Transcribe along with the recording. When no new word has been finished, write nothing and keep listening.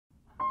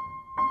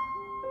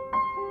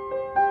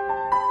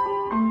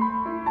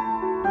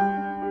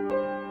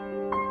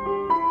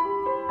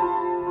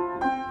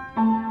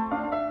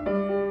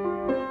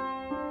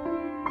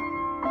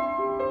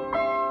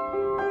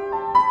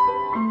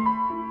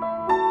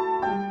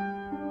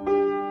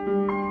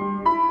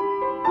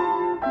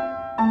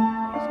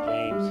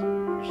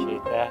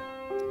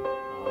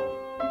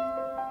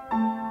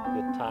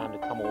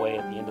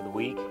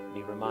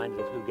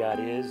who God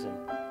is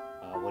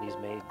and what He's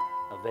made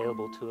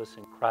available to us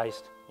in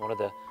Christ. One of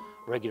the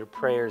regular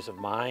prayers of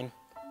mine,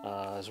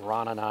 as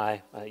Ron and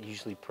I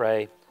usually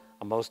pray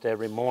most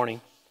every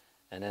morning,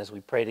 and as we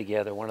pray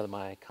together, one of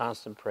my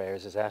constant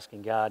prayers is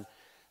asking God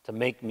to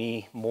make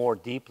me more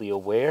deeply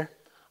aware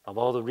of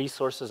all the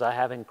resources I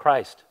have in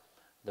Christ.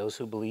 Those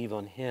who believe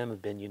on Him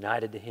have been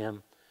united to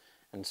Him,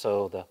 and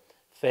so the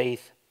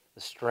faith,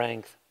 the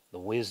strength, the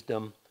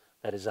wisdom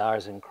that is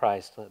ours in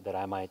Christ, that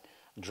I might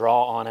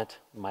draw on it,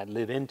 might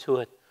live into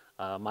it,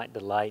 might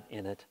delight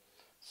in it.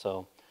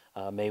 So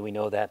may we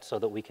know that so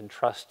that we can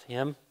trust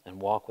Him and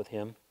walk with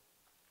Him.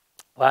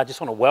 Well, I just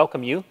want to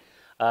welcome you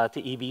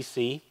to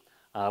EBC.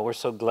 We're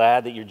so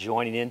glad that you're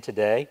joining in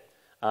today,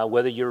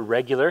 whether you're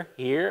regular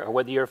here or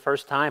whether you're a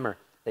first-timer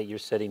that you're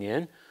sitting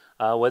in,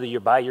 whether you're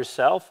by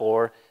yourself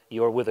or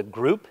you're with a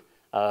group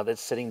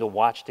that's sitting to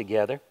watch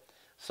together.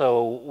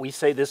 So we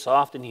say this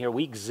often here,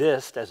 we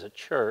exist as a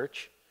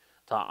church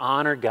to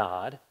honor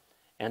God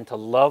and to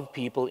love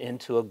people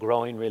into a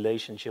growing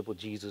relationship with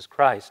Jesus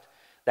Christ.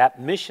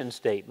 That mission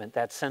statement,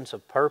 that sense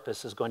of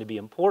purpose is going to be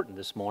important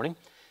this morning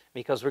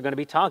because we're going to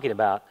be talking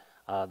about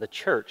the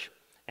church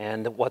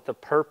and what the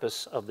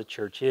purpose of the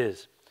church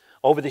is.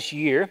 Over this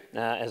year,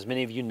 as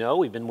many of you know,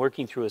 we've been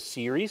working through a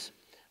series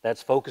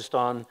that's focused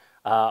on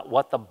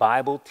what the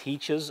Bible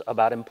teaches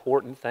about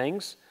important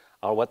things,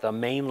 or what the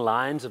main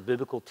lines of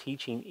biblical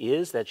teaching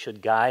is that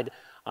should guide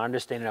our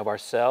understanding of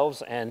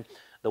ourselves and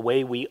the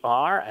way we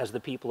are as the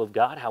people of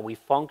God, how we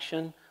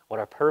function, what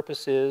our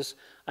purpose is.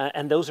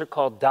 And those are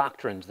called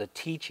doctrines, the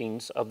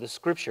teachings of the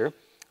Scripture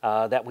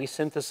that we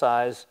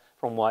synthesize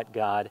from what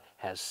God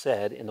has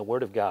said in the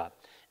Word of God.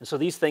 And so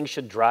these things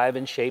should drive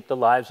and shape the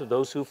lives of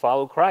those who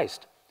follow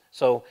Christ.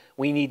 So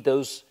we need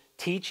those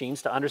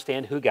teachings to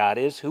understand who God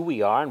is, who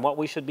we are, and what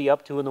we should be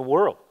up to in the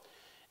world.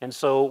 And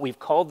so we've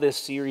called this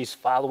series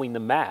Following the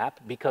Map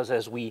because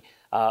as we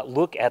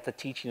look at the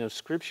teaching of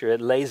Scripture,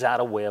 it lays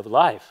out a way of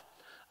life.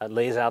 It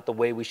lays out the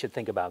way we should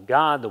think about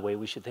God, the way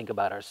we should think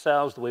about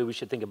ourselves, the way we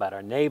should think about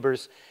our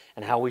neighbors,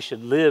 and how we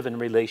should live in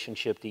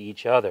relationship to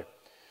each other.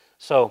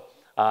 So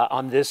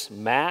on this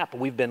map,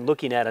 we've been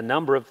looking at a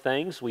number of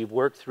things. We've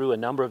worked through a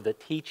number of the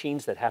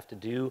teachings that have to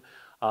do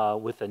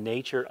with the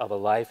nature of a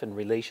life and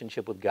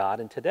relationship with God.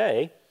 And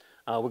today,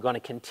 we're going to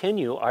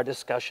continue our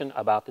discussion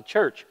about the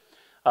church.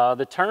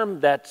 The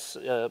term that's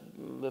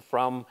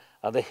from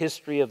the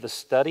history of the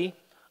study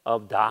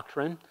of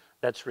doctrine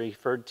that's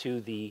referred to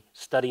the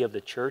study of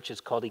the church is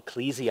called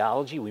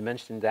ecclesiology. We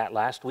mentioned that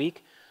last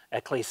week.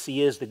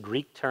 Ecclesia is the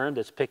Greek term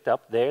that's picked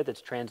up there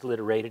that's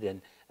transliterated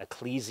in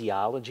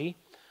ecclesiology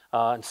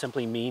and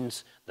simply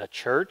means the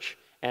church.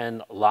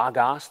 And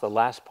logos, the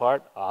last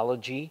part,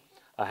 ology,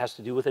 has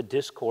to do with a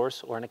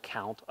discourse or an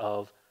account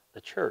of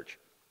the church.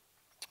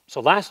 So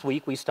last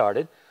week we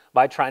started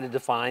by trying to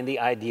define the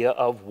idea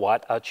of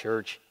what a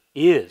church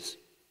is.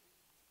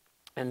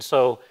 And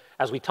so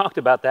as we talked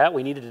about that,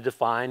 we needed to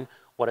define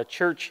what a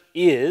church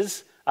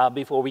is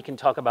before we can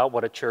talk about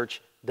what a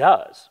church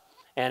does.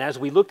 And as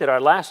we looked at our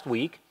last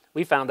week,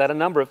 we found out a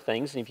number of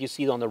things. And if you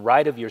see on the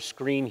right of your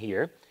screen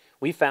here,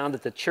 we found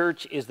that the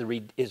church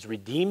is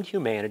redeemed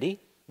humanity,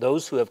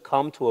 those who have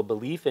come to a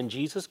belief in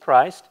Jesus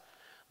Christ,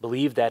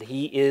 believe that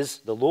He is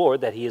the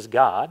Lord, that He is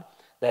God,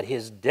 that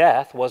His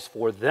death was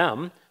for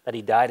them, that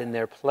He died in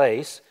their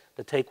place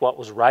to take what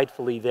was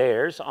rightfully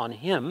theirs on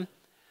Him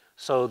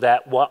so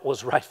that what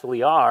was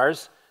rightfully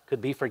ours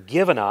could be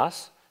forgiven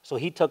us. So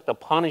He took the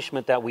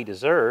punishment that we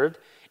deserved,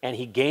 and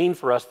He gained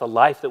for us the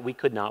life that we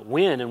could not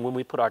win. And when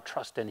we put our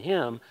trust in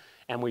Him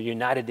and we're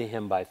united to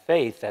Him by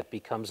faith, that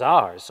becomes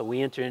ours. So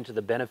we enter into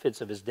the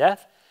benefits of His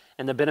death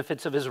and the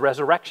benefits of His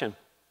resurrection.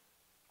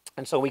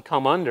 And so we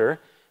come under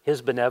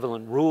His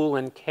benevolent rule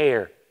and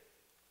care.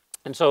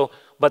 And so,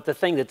 but the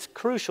thing that's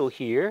crucial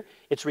here,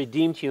 it's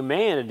redeemed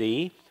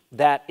humanity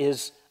that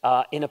is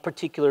in a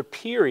particular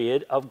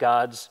period of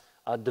God's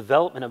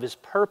development of His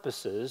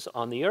purposes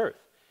on the earth.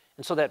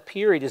 And so that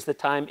period is the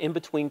time in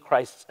between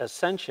Christ's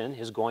ascension,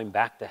 His going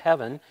back to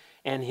heaven,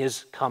 and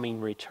His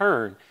coming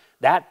return.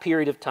 That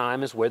period of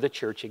time is where the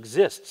church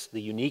exists,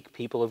 the unique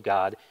people of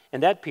God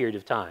in that period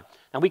of time.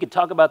 And we could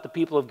talk about the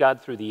people of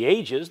God through the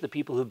ages, the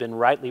people who've been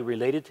rightly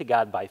related to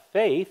God by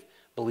faith,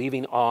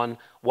 believing on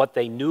what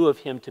they knew of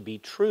Him to be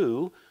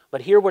true.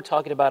 But here we're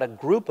talking about a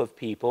group of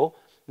people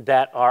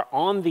that are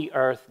on the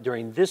earth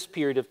during this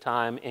period of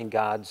time in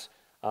God's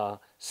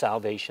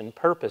salvation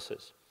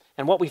purposes.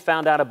 And what we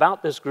found out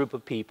about this group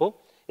of people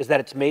is that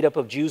it's made up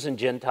of Jews and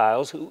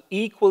Gentiles who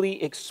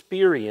equally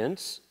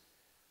experience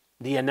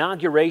the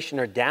inauguration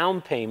or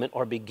down payment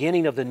or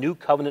beginning of the new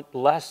covenant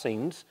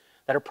blessings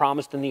that are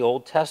promised in the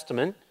Old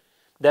Testament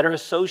that are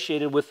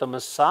associated with the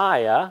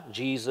Messiah,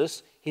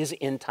 Jesus, His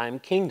end-time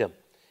kingdom.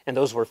 And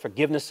those were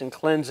forgiveness and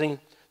cleansing,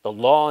 the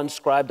law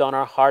inscribed on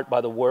our heart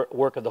by the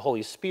work of the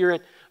Holy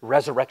Spirit,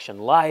 resurrection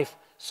life,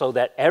 so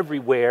that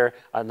everywhere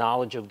a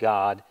knowledge of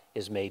God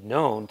is made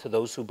known to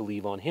those who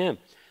believe on Him.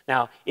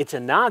 Now, it's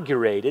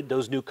inaugurated,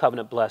 those new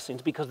covenant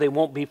blessings, because they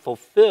won't be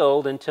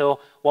fulfilled until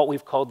what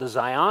we've called the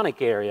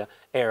Zionic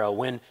era,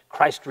 when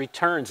Christ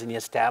returns and he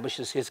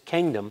establishes his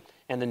kingdom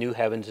and the new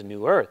heavens and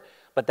new earth.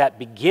 But that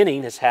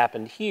beginning has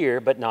happened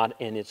here, but not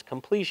in its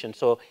completion.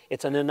 So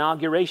it's an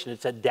inauguration.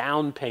 It's a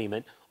down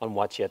payment on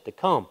what's yet to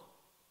come.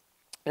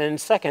 And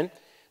second,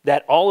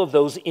 that all of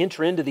those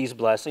enter into these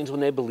blessings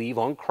when they believe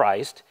on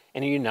Christ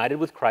and are united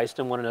with Christ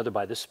and one another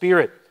by the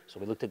Spirit. So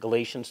we looked at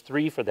Galatians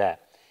 3 for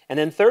that. And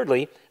then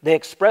thirdly, they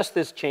express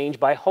this change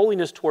by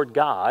holiness toward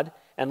God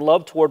and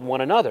love toward one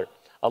another,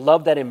 a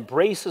love that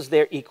embraces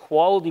their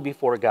equality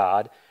before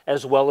God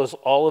as well as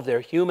all of their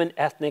human,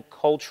 ethnic,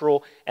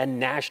 cultural, and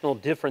national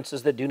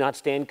differences that do not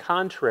stand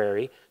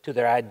contrary to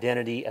their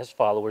identity as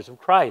followers of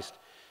Christ.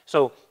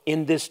 So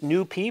in this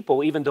new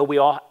people, even though we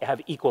all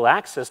have equal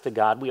access to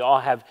God, we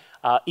all have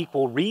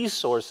equal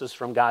resources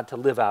from God to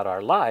live out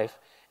our life,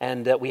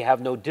 and that we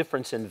have no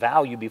difference in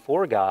value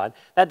before God,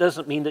 that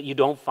doesn't mean that you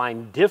don't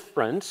find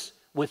difference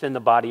within the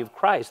body of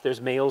Christ.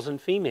 There's males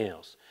and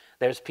females.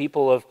 There's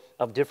people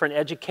of different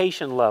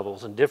education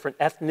levels and different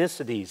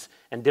ethnicities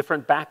and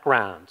different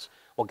backgrounds.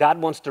 Well, God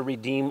wants to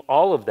redeem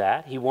all of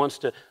that. He wants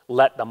to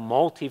let the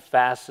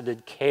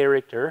multifaceted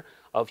character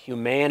of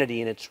humanity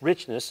and its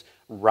richness,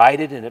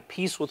 righted and at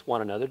peace with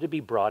one another, to be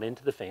brought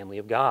into the family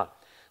of God.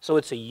 So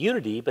it's a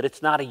unity, but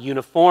it's not a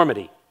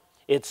uniformity.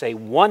 It's a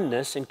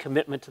oneness in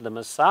commitment to the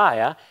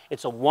Messiah.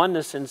 It's a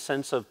oneness in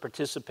sense of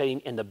participating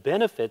in the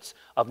benefits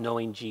of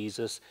knowing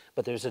Jesus,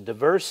 but there's a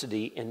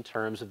diversity in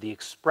terms of the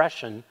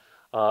expression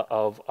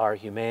of our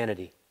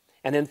humanity.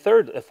 And then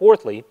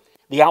fourthly,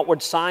 the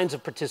outward signs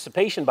of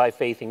participation by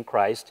faith in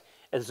Christ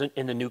as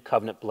in the new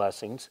covenant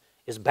blessings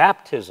is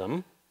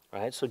baptism,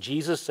 right? So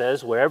Jesus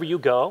says, wherever you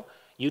go,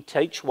 you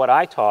teach what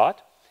I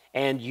taught,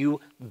 and you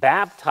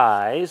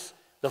baptize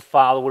the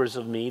followers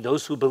of me,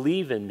 those who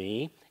believe in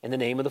me, in the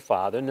name of the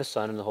Father and the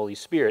Son and the Holy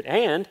Spirit.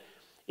 And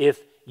if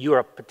you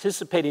are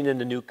participating in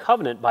the new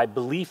covenant by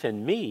belief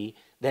in me,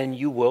 then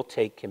you will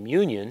take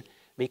communion,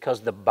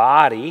 because the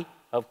body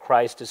of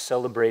Christ is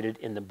celebrated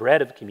in the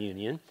bread of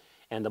communion,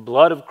 and the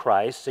blood of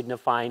Christ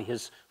signifying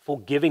his full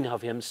giving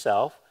of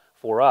himself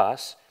for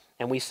us.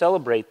 And we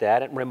celebrate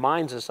that. It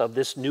reminds us of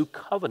this new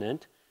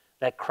covenant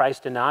that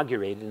Christ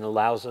inaugurated and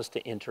allows us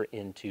to enter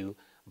into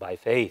by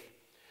faith.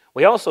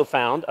 We also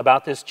found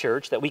about this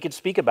church that we could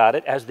speak about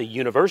it as the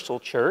universal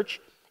church,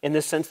 in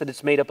the sense that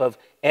it's made up of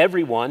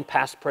everyone,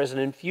 past,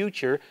 present, and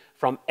future,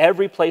 from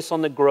every place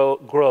on the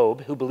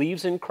globe who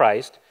believes in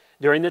Christ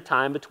during the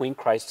time between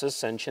Christ's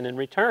ascension and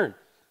return.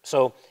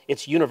 So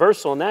it's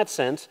universal in that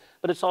sense,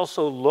 but it's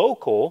also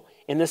local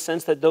in the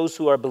sense that those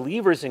who are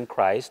believers in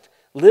Christ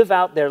live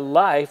out their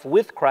life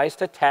with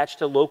Christ attached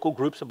to local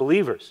groups of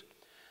believers.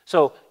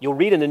 So you'll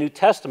read in the New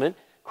Testament,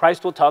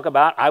 Christ will talk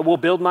about, I will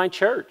build my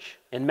church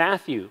in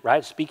Matthew,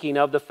 right? Speaking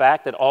of the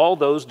fact that all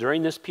those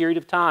during this period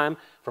of time,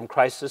 from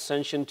Christ's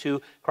ascension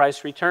to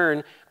Christ's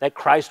return, that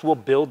Christ will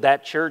build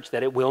that church,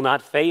 that it will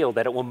not fail,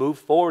 that it will move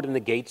forward, and the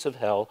gates of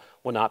hell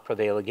will not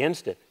prevail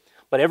against it.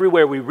 But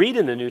everywhere we read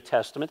in the New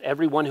Testament,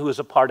 everyone who is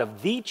a part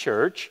of the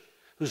church,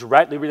 who's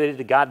rightly related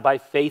to God by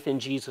faith in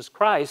Jesus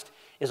Christ,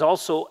 is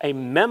also a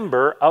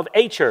member of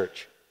a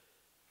church.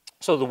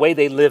 So the way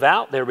they live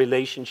out their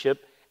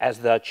relationship as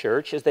the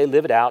church is they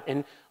live it out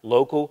in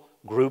local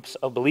groups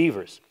of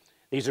believers.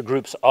 These are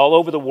groups all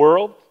over the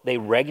world. They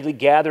regularly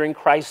gather in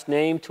Christ's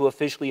name to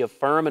officially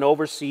affirm and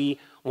oversee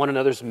one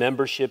another's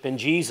membership in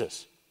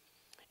Jesus.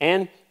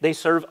 And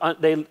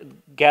they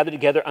gather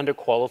together under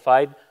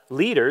qualified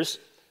leaders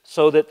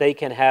so that they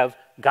can have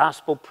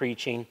gospel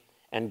preaching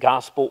and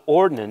gospel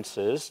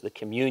ordinances, the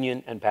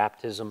communion and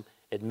baptism,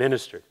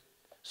 administered.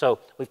 So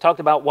we've talked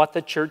about what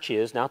the church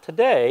is. Now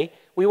today,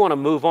 we want to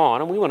move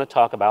on and we want to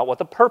talk about what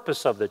the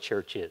purpose of the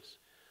church is.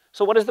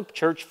 So what is the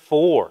church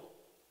for?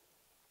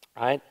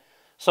 Right?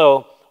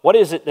 So what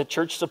is it the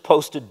church is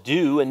supposed to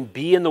do and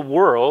be in the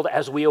world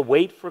as we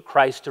await for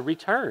Christ to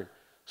return?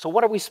 So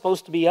what are we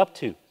supposed to be up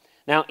to?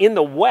 Now in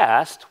the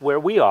West, where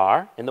we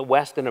are, in the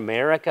West in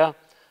America,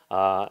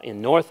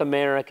 in North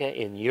America,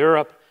 in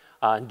Europe,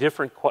 in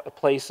different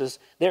places,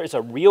 there is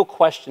a real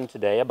question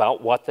today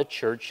about what the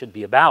church should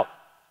be about.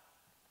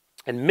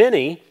 And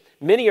many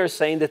are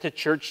saying that the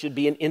church should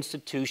be an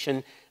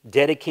institution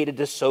dedicated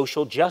to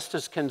social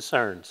justice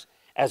concerns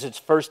as its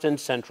first and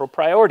central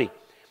priority.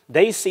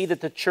 They see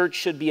that the church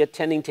should be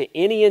attending to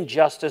any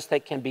injustice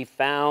that can be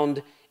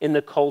found in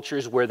the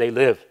cultures where they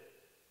live.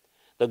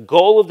 The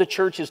goal of the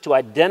church is to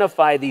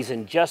identify these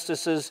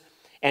injustices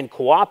and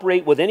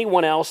cooperate with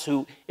anyone else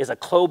who is a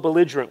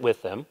co-belligerent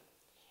with them,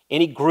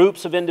 any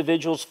groups of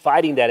individuals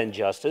fighting that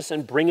injustice,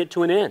 and bring it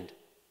to an end.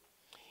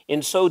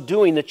 In so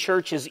doing, the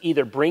church is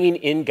either bringing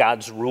in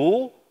God's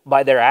rule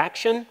by their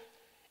action,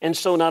 and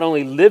so not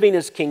only living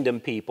as kingdom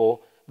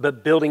people,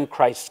 but building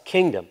Christ's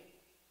kingdom,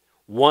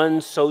 one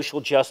social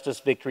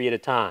justice victory at a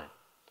time.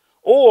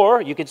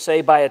 Or you could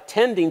say by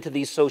attending to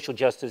these social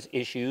justice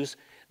issues,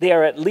 they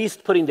are at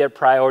least putting their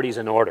priorities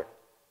in order.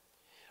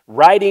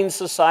 Righting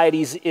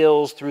society's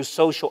ills through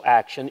social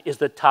action is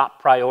the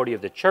top priority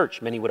of the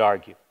church, many would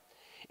argue.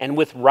 And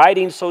with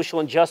righting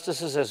social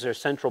injustices as their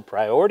central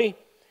priority,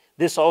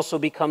 this also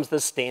becomes the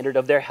standard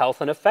of their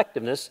health and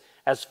effectiveness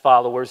as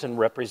followers and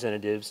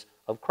representatives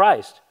of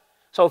Christ.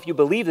 So if you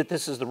believe that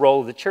this is the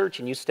role of the church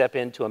and you step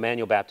into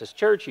Emmanuel Baptist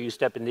Church or you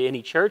step into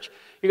any church,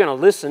 you're going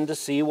to listen to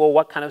see, well,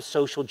 what kind of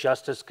social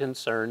justice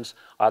concerns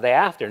are they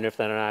after? And if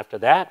they're not after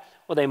that,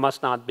 well, they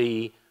must not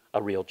be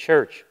a real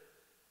church.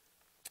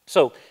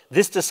 So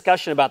this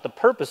discussion about the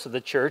purpose of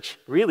the church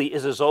really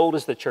is as old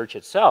as the church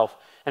itself.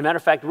 As a matter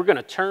of fact, we're going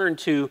to turn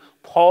to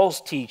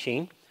Paul's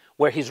teaching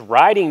where he's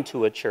writing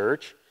to a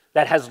church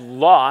that has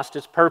lost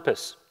its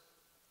purpose.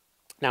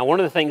 Now, one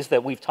of the things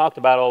that we've talked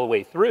about all the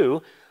way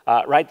through,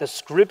 the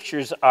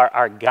Scriptures are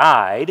our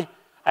guide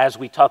as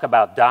we talk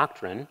about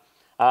doctrine.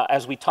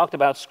 As we talked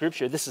about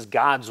Scripture, this is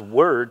God's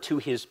word to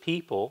his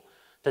people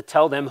to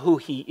tell them who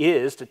he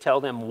is, to tell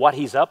them what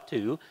he's up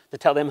to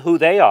tell them who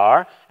they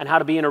are, and how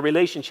to be in a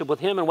relationship with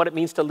him, and what it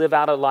means to live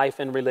out a life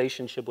in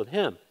relationship with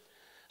him.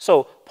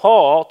 So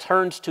Paul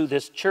turns to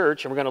this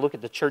church, and we're going to look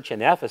at the church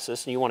in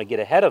Ephesus, and you want to get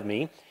ahead of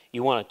me.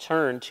 You want to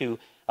turn to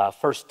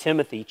 1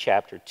 Timothy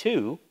chapter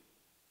 2.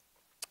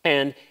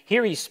 And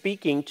here he's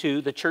speaking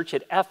to the church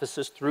at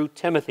Ephesus through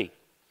Timothy.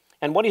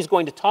 And what he's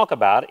going to talk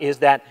about is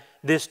that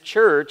this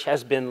church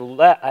has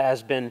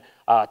been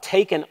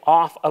taken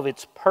off of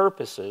its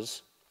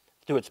purposes,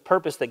 to its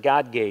purpose that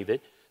God gave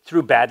it,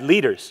 through bad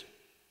leaders.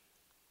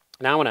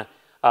 Now I want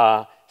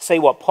to say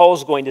what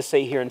Paul's going to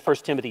say here in 1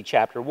 Timothy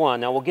chapter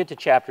 1. Now we'll get to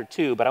chapter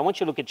 2, but I want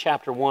you to look at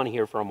chapter 1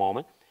 here for a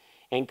moment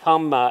and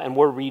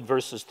we'll read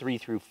verses 3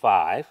 through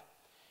 5.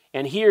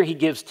 And here he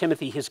gives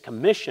Timothy his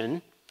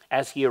commission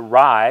as he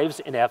arrives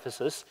in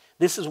Ephesus.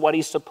 This is what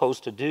he's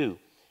supposed to do.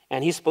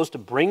 And he's supposed to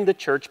bring the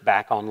church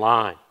back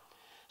online.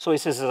 So he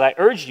says, as I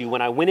urged you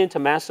when I went into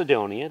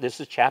Macedonia, this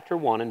is chapter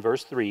 1 and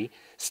verse 3,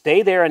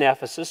 stay there in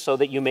Ephesus so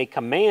that you may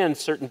command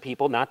certain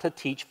people not to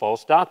teach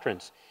false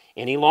doctrines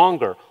any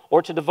longer,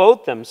 or to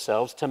devote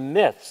themselves to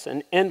myths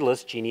and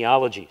endless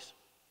genealogies.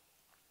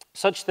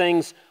 Such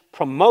things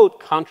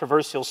promote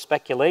controversial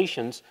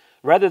speculations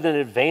rather than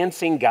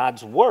advancing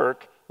God's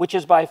work, which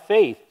is by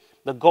faith.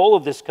 The goal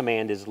of this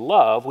command is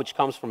love, which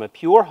comes from a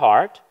pure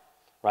heart,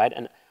 right?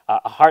 And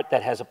a heart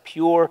that has a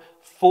pure,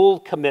 full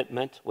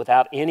commitment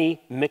without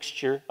any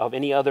mixture of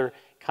any other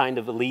kind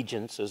of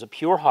allegiance. There's a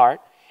pure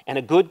heart and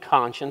a good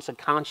conscience, a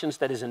conscience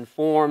that is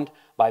informed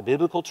by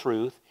biblical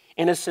truth,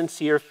 and a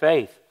sincere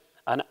faith,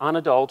 an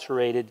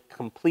unadulterated,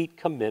 complete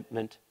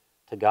commitment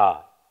to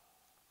God.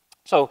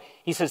 So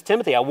he says,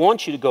 Timothy, I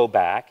want you to go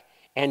back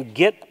and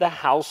get the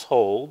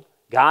household,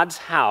 God's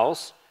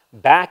house,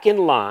 back in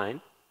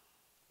line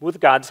with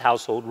God's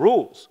household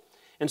rules.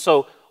 And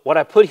so what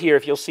I put here,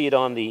 if you'll see it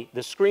on the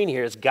screen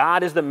here, is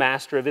God is the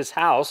master of his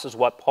house, is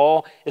what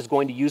Paul is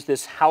going to use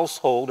this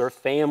household or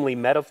family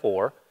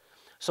metaphor.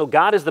 So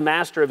God is the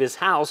master of his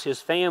house, his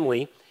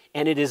family,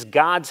 and it is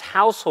God's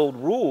household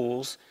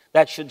rules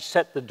that should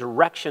set the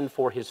direction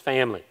for his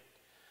family.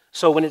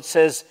 So when it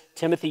says,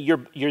 Timothy,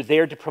 you're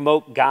there to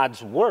promote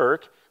God's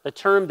work, the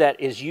term that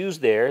is used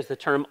there is the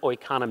term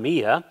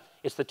oikonomia.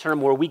 It's the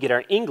term where we get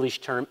our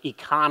English term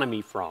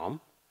economy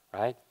from,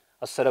 right?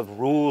 A set of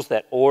rules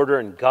that order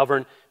and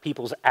govern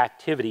people's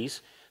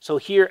activities. So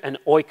here an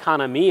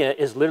oikonomia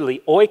is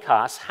literally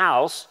oikos,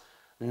 house,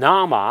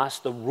 nomos,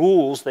 the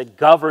rules that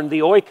govern the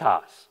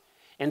oikos.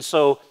 And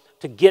so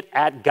to get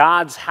at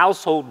God's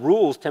household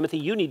rules, Timothy,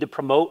 you need to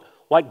promote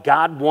what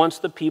God wants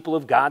the people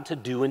of God to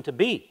do and to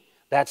be.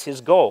 That's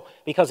his goal.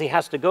 Because he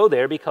has to go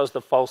there because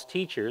the false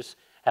teachers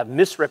have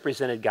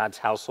misrepresented God's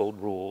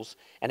household rules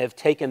and have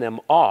taken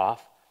them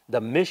off the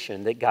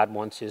mission that God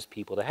wants his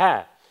people to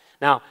have.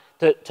 Now,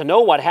 to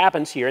know what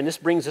happens here, and this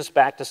brings us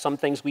back to some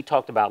things we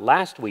talked about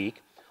last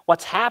week,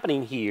 what's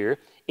happening here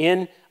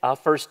in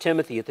 1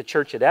 Timothy at the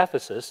church at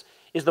Ephesus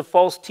is the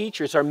false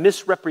teachers are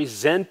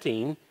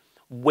misrepresenting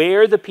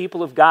where the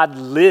people of God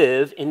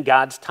live in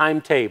God's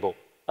timetable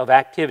of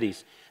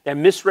activities. They're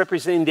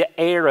misrepresenting the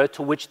era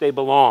to which they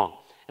belong.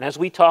 And as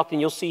we talked,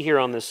 and you'll see here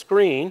on the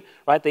screen,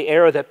 right, the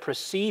era that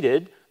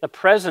preceded the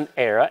present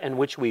era in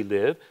which we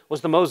live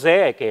was the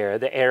Mosaic era,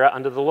 the era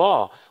under the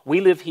law.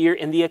 We live here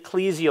in the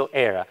ecclesial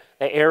era,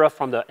 the era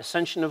from the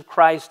ascension of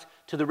Christ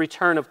to the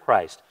return of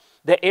Christ.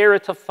 The era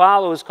to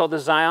follow is called the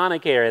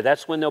Zionic era.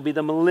 That's when there'll be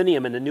the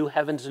millennium and the new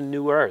heavens and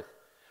new earth,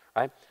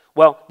 right?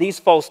 Well, these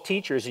false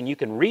teachers, and you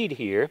can read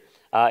here,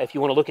 if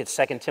you want to look at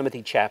 2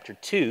 Timothy chapter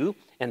 2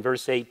 and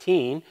verse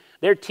 18,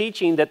 they're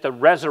teaching that the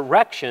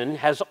resurrection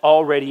has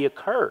already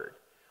occurred.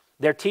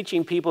 They're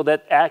teaching people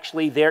that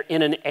actually they're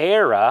in an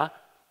era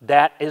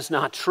that is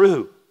not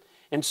true.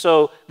 And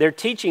so they're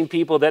teaching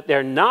people that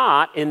they're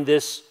not in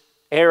this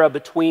era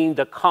between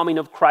the coming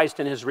of Christ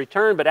and his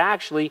return, but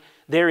actually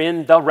they're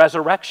in the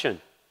resurrection.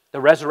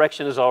 The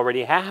resurrection has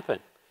already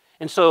happened.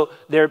 And so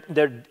they're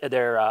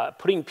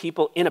putting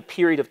people in a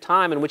period of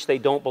time in which they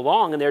don't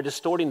belong, and they're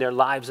distorting their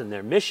lives and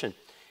their mission.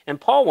 And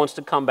Paul wants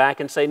to come back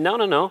and say,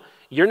 no,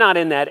 you're not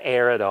in that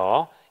era at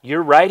all.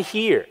 You're right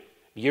here.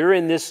 You're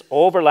in this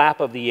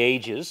overlap of the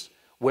ages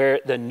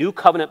where the new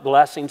covenant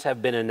blessings have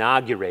been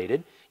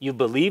inaugurated. You've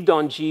believed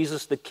on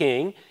Jesus the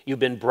King. You've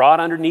been brought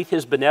underneath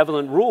his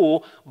benevolent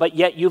rule, but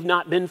yet you've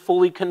not been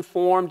fully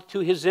conformed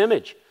to his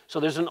image. So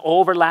there's an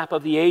overlap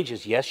of the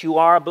ages. Yes, you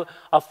are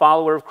a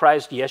follower of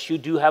Christ. Yes, you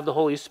do have the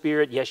Holy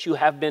Spirit. Yes, you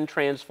have been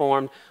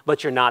transformed,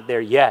 but you're not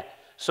there yet.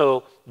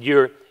 So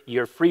you're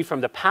free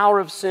from the power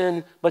of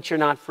sin, but you're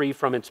not free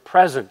from its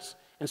presence.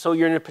 And so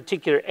you're in a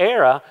particular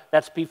era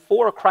that's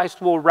before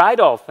Christ will right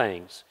all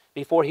things,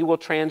 before he will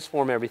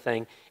transform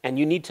everything. And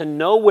you need to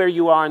know where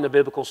you are in the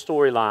biblical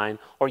storyline,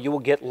 or you will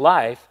get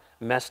life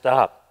messed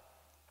up.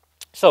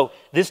 So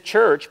this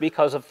church,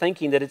 because of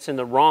thinking that it's in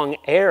the wrong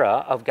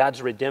era of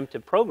God's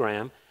redemptive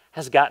program,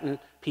 has gotten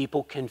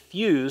people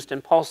confused.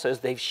 And Paul says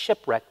they've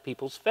shipwrecked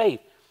people's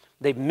faith.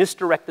 They've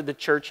misdirected the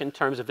church in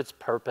terms of its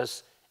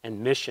purpose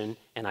and mission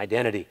and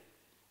identity.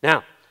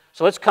 Now,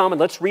 so let's come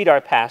and let's read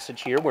our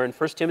passage here. We're in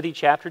 1 Timothy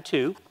chapter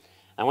 2.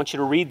 I want you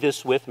to read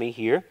this with me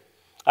here.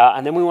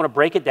 And then we want to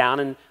break it down.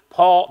 And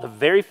Paul, the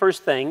very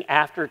first thing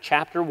after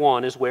chapter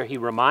 1 is where he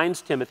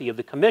reminds Timothy of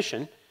the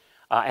commission.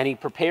 And he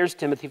prepares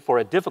Timothy for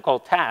a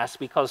difficult task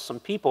because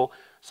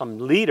some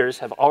leaders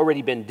have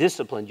already been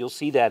disciplined. You'll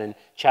see that in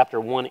chapter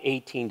 1,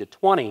 18 to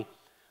 20.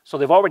 So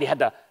they've already had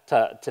to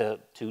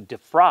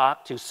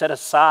defrock, to set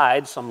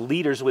aside some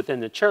leaders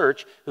within the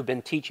church who've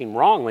been teaching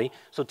wrongly.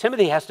 So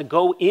Timothy has to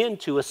go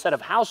into a set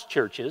of house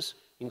churches.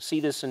 You can see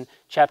this in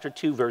chapter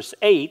 2, verse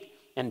 8,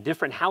 and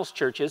different house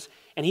churches.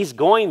 And he's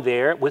going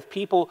there with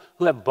people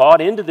who have bought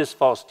into this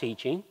false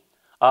teaching,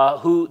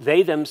 who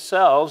they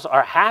themselves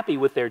are happy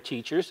with their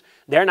teachers.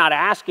 They're not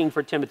asking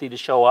for Timothy to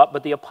show up,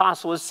 but the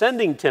apostle is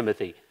sending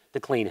Timothy to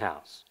clean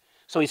house.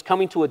 So he's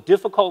coming to a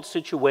difficult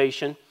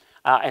situation,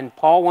 and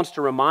Paul wants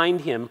to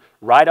remind him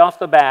right off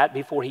the bat,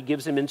 before he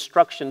gives him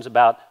instructions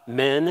about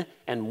men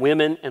and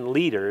women and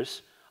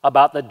leaders,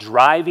 about the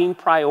driving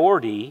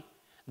priority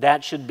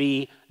that should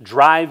be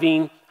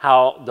driving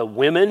how the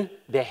women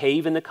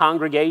behave in the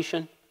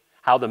congregation,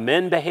 how the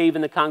men behave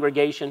in the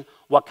congregation,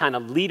 what kind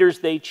of leaders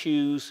they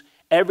choose.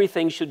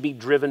 Everything should be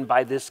driven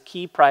by this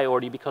key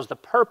priority, because the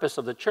purpose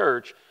of the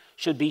church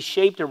should be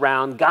shaped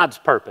around God's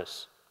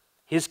purpose,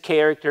 his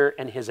character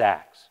and his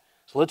acts.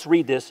 So let's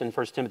read this in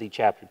 1 Timothy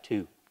chapter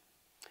 2.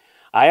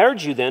 I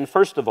urge you then,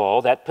 first of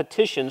all, that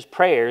petitions,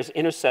 prayers,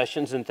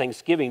 intercessions, and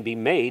thanksgiving be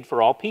made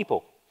for all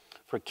people,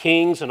 for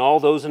kings and all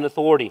those in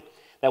authority,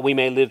 that we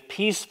may live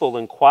peaceful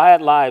and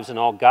quiet lives in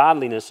all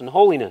godliness and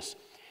holiness.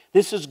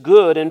 This is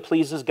good and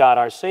pleases God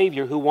our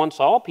Savior, who wants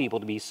all people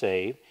to be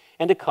saved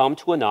and to come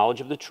to a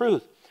knowledge of the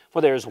truth.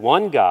 For there is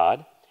one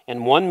God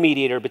and one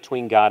mediator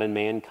between God and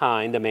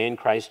mankind, the man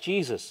Christ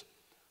Jesus,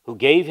 who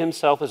gave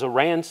himself as a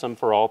ransom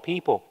for all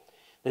people.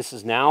 This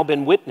has now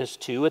been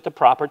witnessed to at the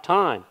proper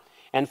time.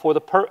 And for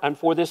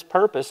this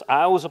purpose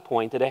I was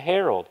appointed a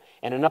herald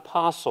and an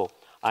apostle.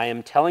 I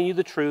am telling you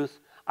the truth.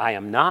 I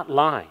am not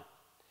lying,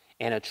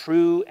 and a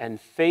true and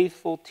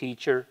faithful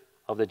teacher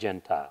of the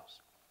Gentiles.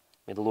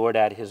 May the Lord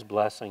add his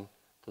blessing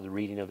to the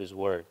reading of his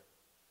word.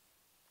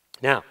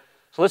 Now,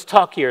 so let's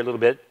talk here a little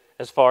bit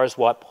as far as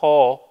what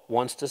Paul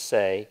wants to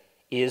say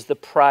is the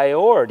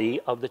priority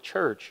of the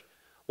church.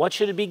 What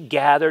should it be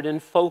gathered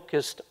and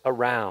focused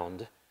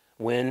around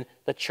when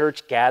the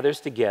church gathers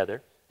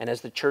together, and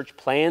as the church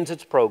plans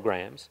its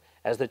programs,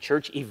 as the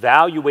church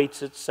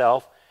evaluates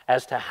itself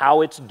as to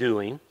how it's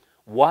doing?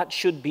 What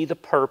should be the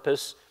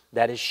purpose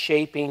that is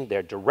shaping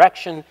their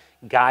direction,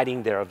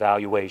 guiding their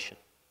evaluation?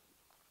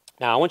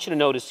 Now, I want you to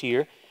notice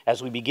here,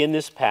 as we begin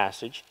this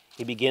passage,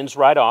 he begins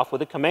right off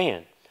with a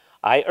command.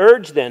 I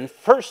urge then,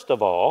 first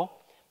of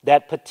all,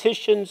 that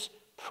petitions,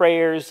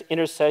 prayers,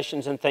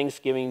 intercessions, and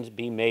thanksgivings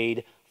be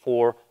made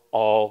for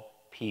all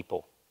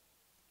people.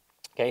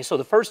 Okay, so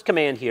the first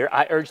command here,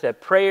 I urge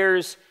that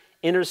prayers,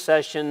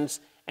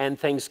 intercessions, and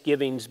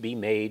thanksgivings be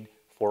made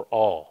for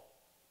all.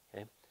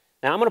 Okay?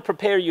 Now I'm going to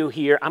prepare you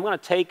here. I'm going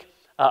to take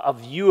a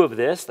view of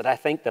this that I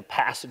think the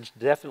passage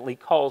definitely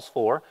calls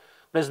for,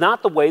 but it's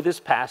not the way this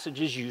passage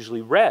is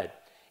usually read.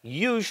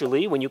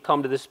 Usually, when you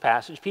come to this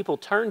passage, people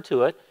turn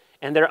to it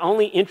and they're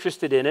only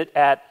interested in it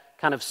at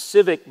kind of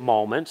civic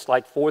moments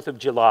like 4th of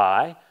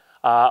July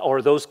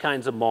or those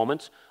kinds of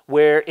moments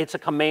where it's a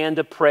command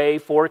to pray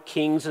for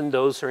kings and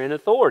those who are in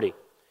authority.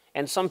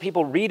 And some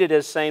people read it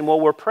as saying, well,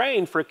 we're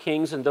praying for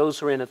kings and those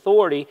who are in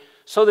authority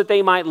so that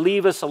they might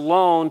leave us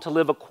alone to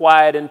live a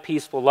quiet and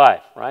peaceful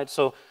life, right?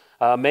 So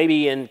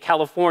maybe in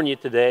California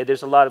today,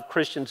 there's a lot of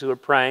Christians who are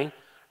praying,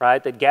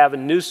 right, that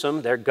Gavin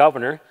Newsom, their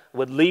governor,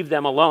 would leave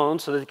them alone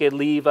so that they could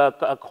live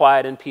a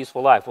quiet and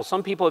peaceful life. Well,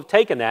 some people have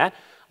taken that.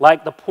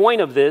 Like the point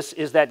of this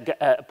is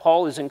that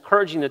Paul is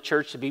encouraging the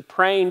church to be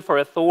praying for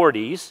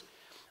authorities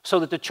so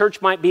that the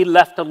church might be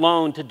left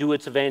alone to do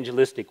its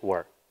evangelistic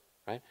work,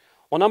 right?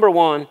 Well, number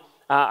one,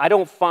 I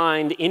don't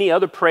find any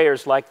other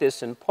prayers like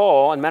this in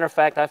Paul. As a matter of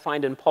fact, I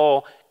find in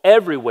Paul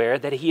everywhere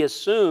that he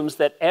assumes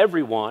that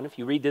everyone, if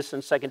you read this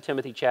in 2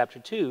 Timothy chapter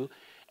 2,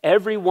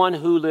 everyone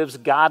who lives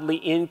godly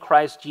in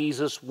Christ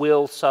Jesus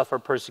will suffer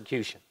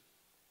persecution.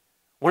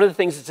 One of the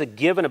things that's a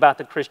given about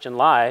the Christian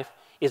life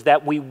is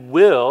that we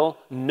will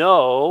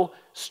know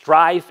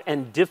strife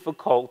and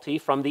difficulty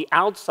from the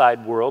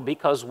outside world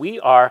because we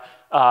are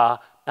a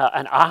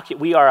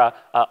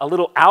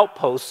little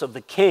outpost of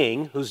the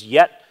king who's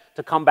yet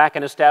to come back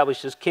and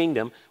establish his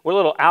kingdom. We're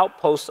little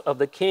outposts of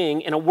the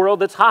king in a world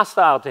that's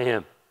hostile to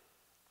him.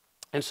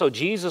 And so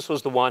Jesus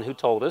was the one who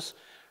told us,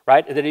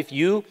 right, that if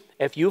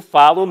you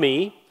follow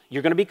me,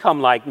 you're going to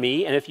become like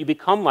me, and if you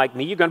become like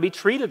me, you're going to be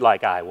treated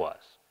like I was.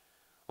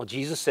 Well,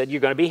 Jesus said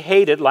you're going to be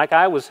hated like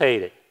I was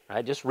hated.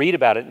 Right? Just read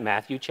about it in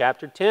Matthew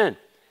chapter 10.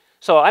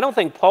 So I don't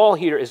think Paul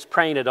here is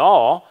praying at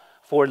all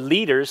for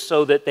leaders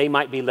so that they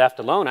might be left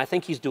alone. I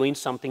think he's doing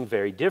something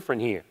very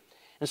different here.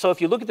 And so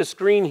if you look at the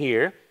screen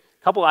here,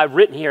 a couple I've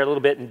written here a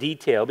little bit in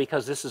detail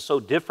because this is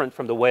so different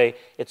from the way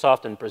it's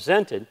often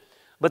presented.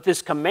 But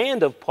this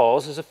command of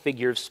Paul's is a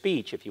figure of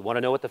speech. If you want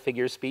to know what the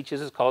figure of speech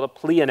is, it's called a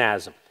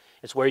pleonasm.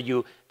 It's where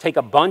you take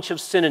a bunch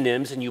of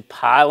synonyms and you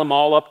pile them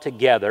all up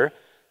together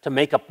to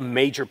make a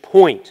major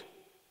point.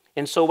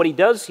 And so what he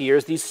does here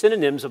is these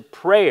synonyms of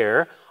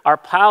prayer are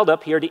piled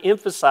up here to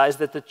emphasize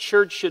that the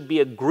church should be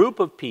a group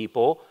of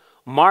people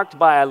marked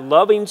by a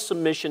loving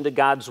submission to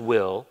God's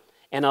will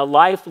and a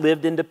life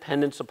lived in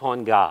dependence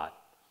upon God.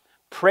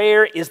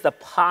 Prayer is the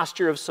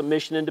posture of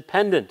submission and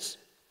dependence.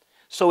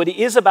 So it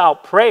is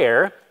about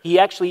prayer. He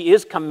actually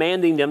is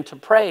commanding them to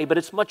pray, but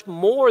it's much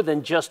more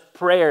than just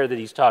prayer that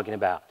he's talking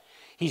about.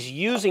 He's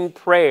using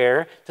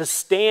prayer to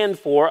stand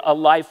for a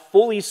life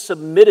fully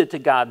submitted to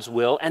God's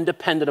will and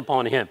dependent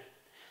upon him.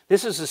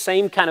 This is the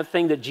same kind of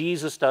thing that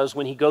Jesus does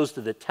when he goes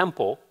to the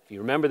temple. If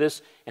you remember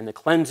this, in the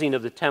cleansing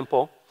of the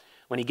temple,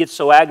 when he gets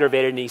so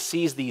aggravated and he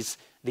sees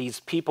these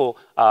people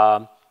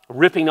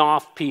ripping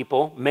off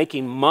people,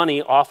 making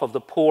money off of the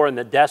poor and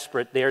the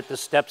desperate there at the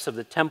steps of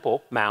the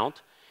Temple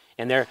Mount,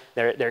 and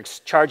they're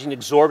charging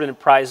exorbitant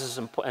prices,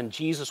 and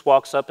Jesus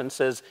walks up and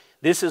says,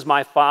 "This is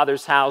my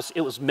Father's house.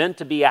 It was meant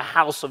to be a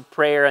house of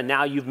prayer, and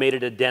now you've made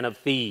it a den of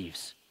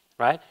thieves,"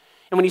 right?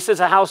 And when he says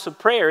a house of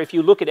prayer, if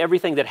you look at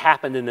everything that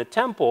happened in the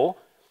temple,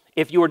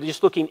 if you were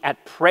just looking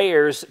at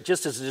prayers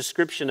just as a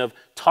description of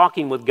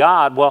talking with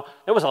God, well,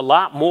 there was a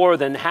lot more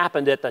than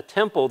happened at the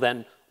temple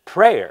than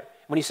prayer.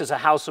 When he says a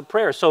house of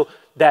prayer, so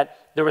that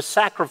there were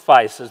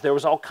sacrifices, there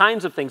was all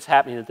kinds of things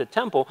happening at the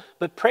temple,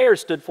 but prayer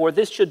stood for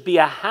this should be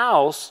a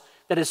house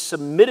that is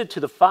submitted to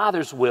the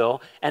Father's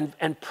will and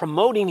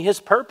promoting his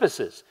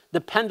purposes,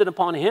 dependent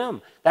upon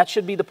him. That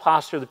should be the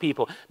posture of the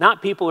people,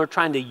 not people who are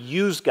trying to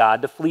use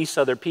God to fleece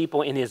other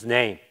people in his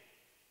name.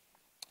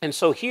 And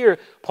so here,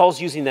 Paul's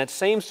using that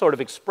same sort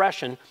of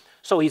expression,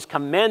 so he's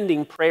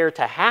commending prayer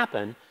to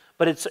happen,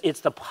 but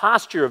it's the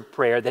posture of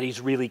prayer that he's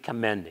really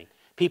commending.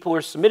 People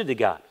are submitted to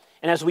God.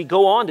 And as we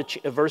go on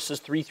to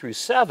verses 3 through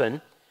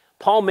 7,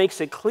 Paul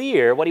makes it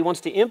clear what he wants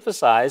to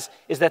emphasize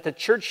is that the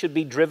church should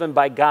be driven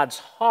by God's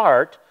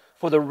heart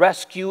for the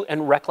rescue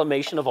and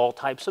reclamation of all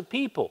types of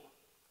people.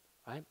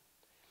 Right?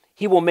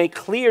 He will make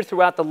clear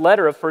throughout the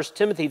letter of 1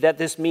 Timothy that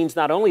this means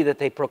not only that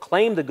they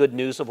proclaim the good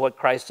news of what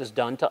Christ has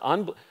done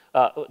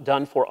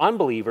for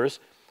unbelievers,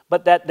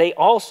 but that they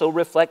also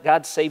reflect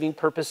God's saving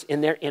purpose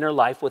in their inner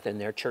life within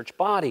their church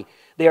body.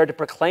 They are to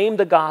proclaim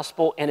the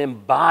gospel and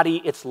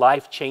embody its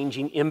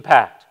life-changing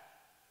impact.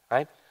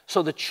 Right?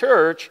 So the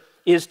church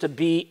is to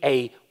be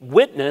a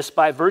witness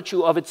by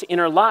virtue of its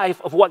inner life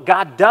of what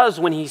God does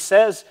when he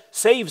saves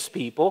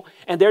people,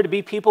 and they're to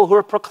be people who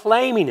are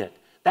proclaiming it.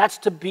 That's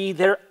to be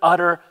their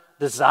utter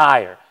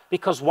desire.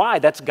 Because why?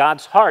 That's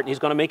God's heart, and he's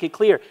going to make it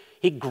clear.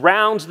 He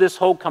grounds this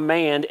whole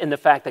command in the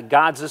fact that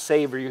God's a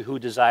Savior who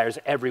desires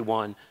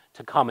everyone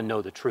to come and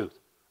know the truth.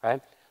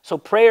 Right? So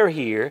prayer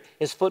here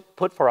is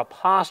put for a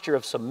posture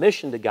of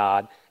submission to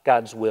God,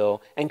 God's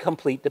will, and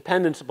complete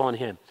dependence upon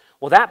him.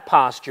 Well, that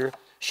posture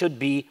should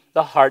be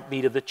the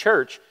heartbeat of the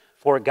church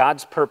for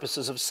God's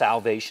purposes of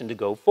salvation to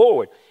go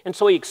forward. And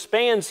so he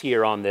expands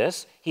here on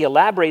this. He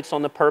elaborates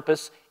on the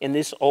purpose in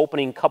this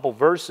opening couple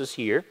verses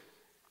here.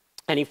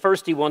 And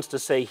he wants to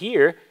say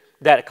here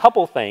that a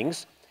couple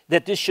things,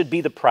 that this should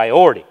be the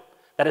priority,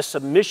 that a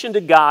submission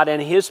to God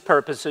and his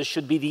purposes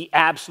should be the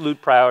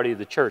absolute priority of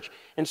the church.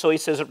 And so he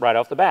says it right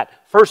off the bat.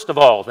 First of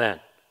all then,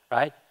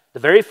 right? The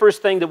very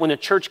first thing that when a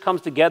church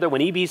comes together,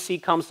 when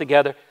EBC comes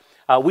together,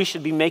 we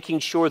should be making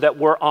sure that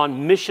we're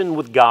on mission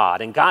with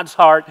God. And God's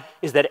heart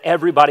is that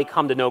everybody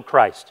come to know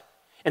Christ.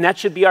 And that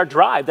should be our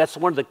drive. That's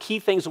one of the key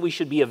things that we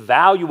should be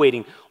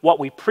evaluating, what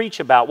we preach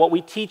about, what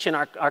we teach in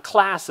our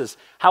classes,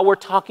 how we're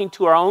talking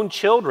to our own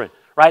children,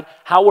 right?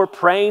 How we're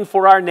praying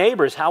for our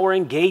neighbors, how we're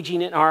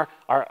engaging in our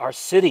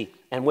city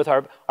and with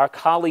our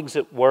colleagues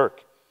at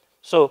work.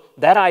 So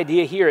that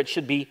idea here, it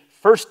should be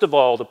first of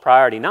all the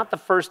priority, not the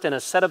first in a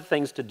set of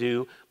things to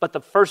do, but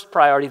the first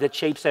priority that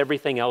shapes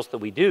everything else that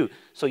we do.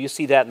 So you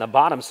see that in the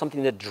bottom,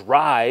 something that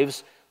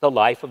drives the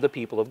life of the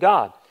people of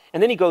God.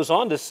 And then he goes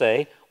on to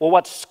say, well,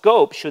 what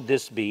scope should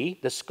this be?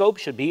 The scope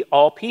should be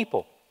all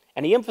people.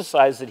 And he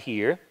emphasized it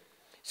here.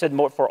 He said,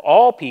 more for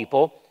all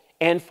people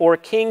and for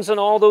kings and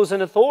all those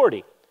in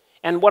authority.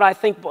 And what I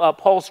think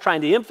Paul's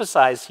trying to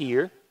emphasize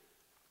here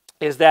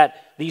is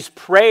that these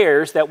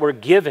prayers that we're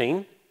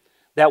giving,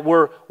 that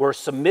we're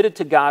submitted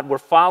to God, we're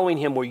following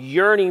Him, we're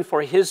yearning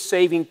for His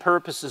saving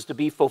purposes to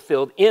be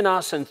fulfilled in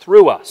us and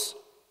through us.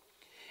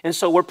 And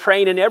so we're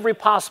praying in every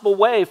possible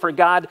way for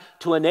God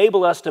to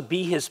enable us to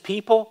be His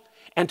people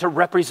and to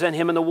represent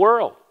Him in the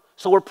world.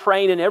 So we're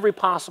praying in every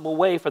possible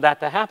way for that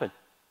to happen.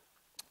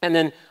 And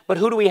then, but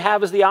who do we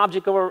have as the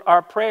object of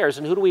our prayers?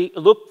 And who do we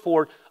look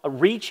for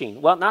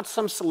reaching? Well, not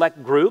some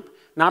select group,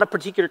 not a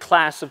particular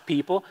class of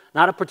people,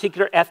 not a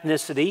particular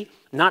ethnicity,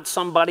 not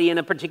somebody in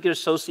a particular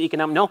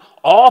socioeconomic, no,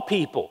 all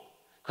people.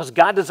 Because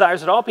God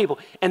desires it all people.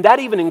 And that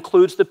even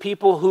includes the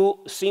people who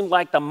seem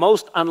like the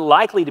most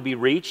unlikely to be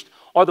reached,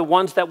 or the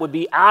ones that would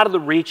be out of the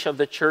reach of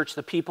the church,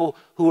 the people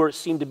who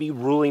seem to be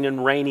ruling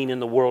and reigning in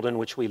the world in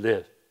which we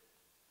live.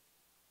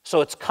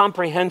 So it's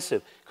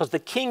comprehensive, because the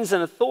kings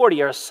in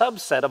authority are a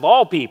subset of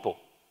all people.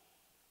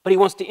 But he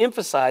wants to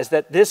emphasize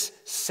that this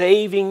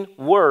saving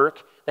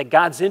work that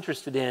God's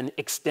interested in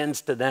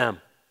extends to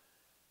them.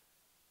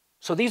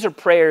 So these are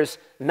prayers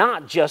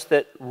not just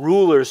that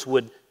rulers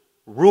would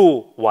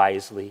rule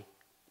wisely.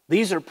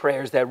 These are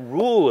prayers that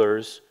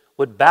rulers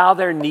would bow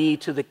their knee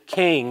to the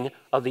King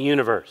of the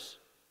universe,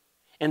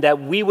 and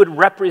that we would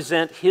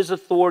represent His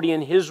authority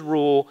and His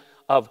rule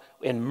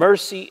in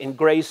mercy and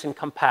grace and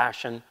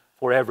compassion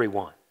for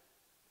everyone.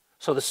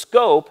 So the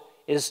scope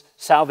is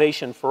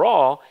salvation for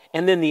all,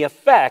 and then the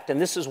effect,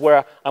 and this is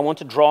where I want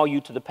to draw you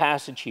to the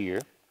passage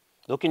here.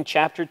 Look in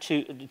chapter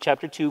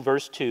 2,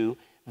 verse 2,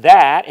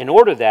 that, in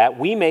order that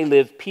we may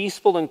live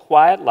peaceful and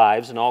quiet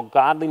lives in all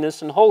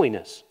godliness and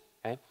holiness.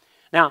 Okay?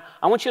 Now,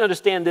 I want you to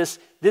understand this.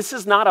 This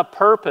is not a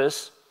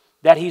purpose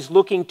that he's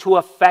looking to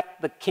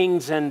affect the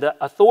kings and the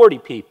authority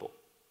people,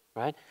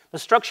 right? The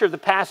structure of the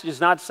passage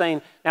is not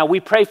saying, now we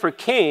pray for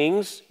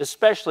kings,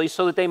 especially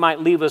so that they might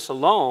leave us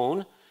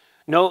alone.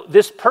 No,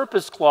 this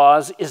purpose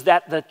clause is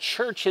that the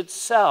church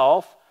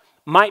itself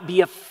might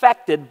be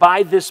affected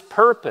by this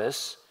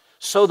purpose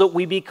so that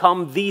we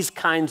become these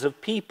kinds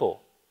of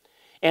people.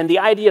 And the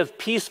idea of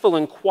peaceful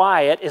and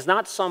quiet is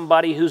not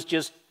somebody who's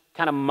just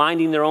kind of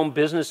minding their own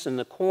business in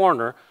the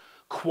corner.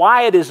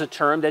 Quiet is a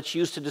term that's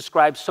used to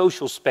describe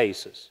social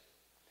spaces.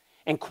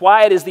 And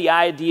quiet is the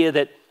idea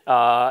that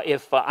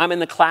if I'm in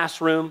the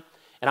classroom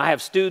and I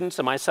have students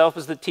and myself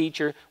as the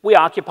teacher, we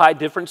occupy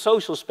different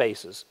social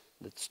spaces.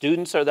 The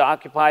students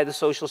occupy the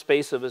social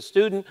space of a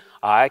student.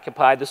 I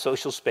occupy the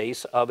social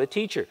space of a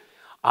teacher.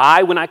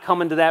 When I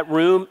come into that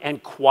room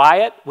and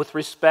quiet with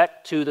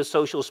respect to the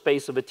social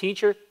space of a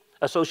teacher,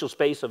 a social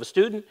space of a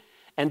student,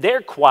 and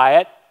they're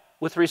quiet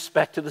with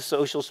respect to the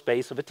social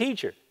space of a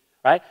teacher,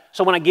 right?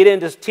 So when I get in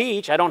to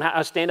teach, I don't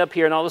stand up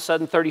here and all of a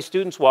sudden 30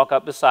 students walk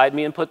up beside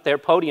me and put their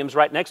podiums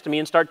right next to me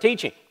and start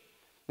teaching.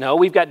 No,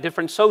 we've got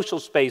different social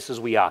spaces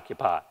we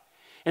occupy.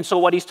 And so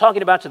what he's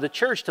talking about to the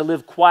church, to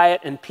live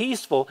quiet and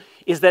peaceful,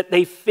 is that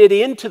they fit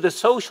into the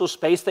social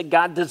space that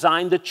God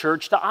designed the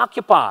church to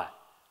occupy.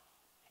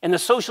 And the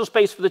social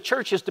space for the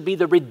church is to be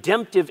the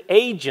redemptive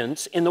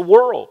agents in the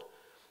world.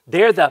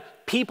 They're the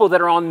people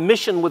that are on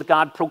mission with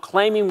God,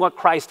 proclaiming what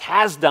Christ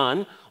has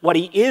done, what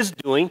He is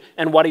doing,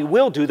 and what He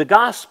will do, the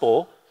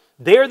gospel.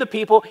 They're the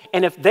people,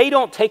 and if they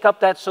don't take up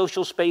that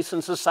social space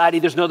in society,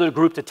 there's no other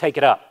group to take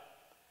it up.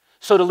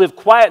 So to live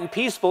quiet and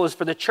peaceful is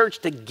for the church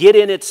to get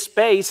in its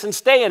space and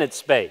stay in its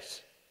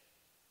space.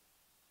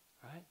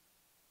 Right?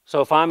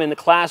 So if I'm in the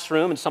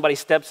classroom and somebody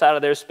steps out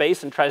of their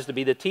space and tries to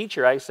be the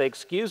teacher, I say,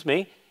 excuse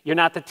me, you're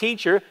not the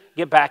teacher,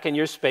 get back in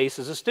your space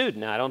as a student.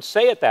 Now, I don't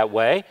say it that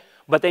way,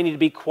 but they need to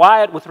be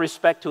quiet with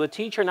respect to a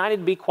teacher, and I need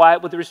to be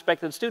quiet with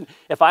respect to the student.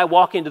 If I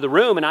walk into the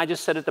room and I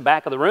just sit at the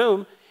back of the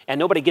room and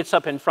nobody gets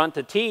up in front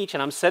to teach,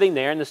 and I'm sitting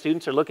there and the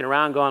students are looking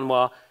around going,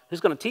 well,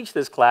 who's going to teach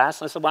this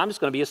class? And I said, well, I'm just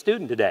going to be a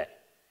student today.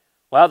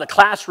 Well, the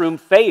classroom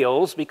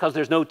fails because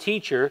there's no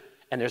teacher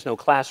and there's no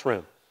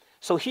classroom.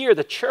 So here,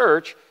 the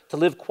church, to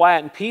live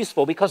quiet and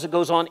peaceful, because it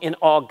goes on in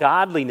all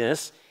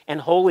godliness and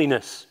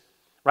holiness,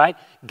 right?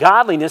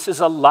 Godliness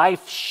is a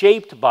life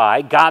shaped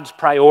by God's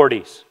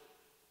priorities.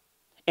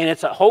 And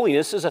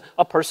holiness is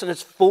a person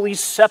that's fully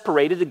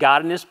separated to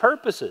God and His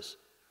purposes,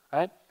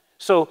 right?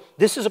 So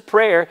this is a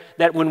prayer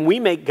that when we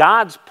make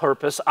God's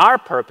purpose our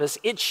purpose,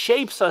 it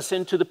shapes us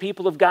into the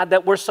people of God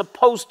that we're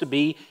supposed to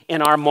be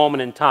in our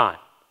moment in time.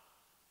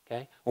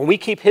 Okay? When we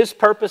keep His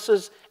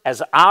purposes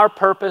as our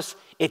purpose,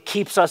 it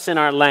keeps us in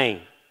our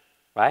lane,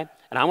 right?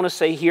 And I want to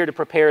say here to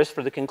prepare us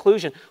for the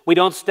conclusion, we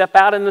don't step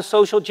out in the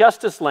social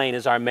justice lane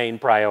as our main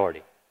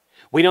priority.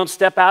 We don't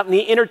step out in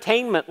the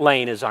entertainment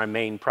lane as our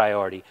main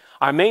priority.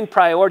 Our main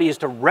priority is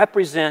to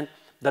represent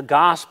the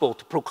gospel,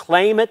 to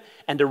proclaim it,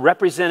 and to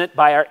represent it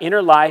by our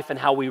inner life and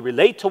how we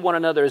relate to one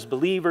another as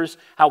believers,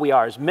 how we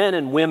are as men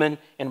and women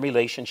in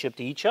relationship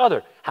to each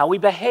other, how we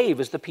behave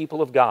as the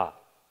people of God.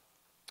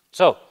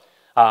 So,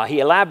 he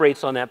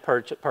elaborates on that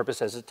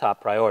purpose as a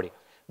top priority.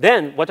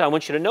 Then, what I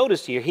want you to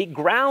notice here, he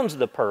grounds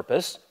the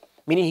purpose,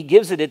 meaning he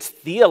gives it its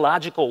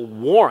theological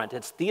warrant,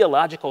 its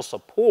theological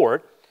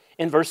support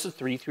in verses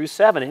 3 through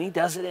 7, and he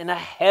does it in a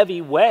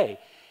heavy way.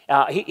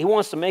 He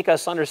wants to make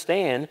us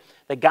understand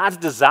that God's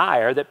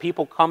desire that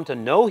people come to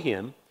know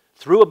Him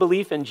through a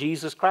belief in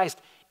Jesus Christ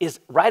is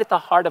right at the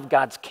heart of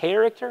God's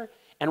character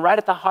and right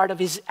at the heart of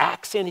his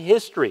acts in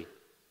history,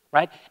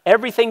 right?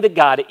 Everything that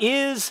God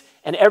is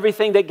and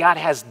everything that God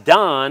has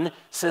done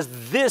says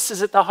this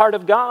is at the heart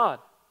of God.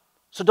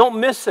 So don't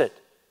miss it.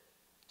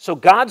 So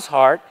God's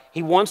heart,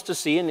 he wants to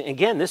see, and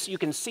again, this you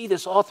can see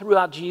this all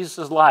throughout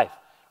Jesus' life,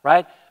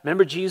 right?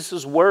 Remember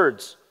Jesus'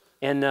 words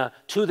and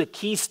two of the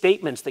key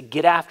statements that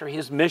get after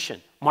his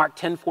mission. Mark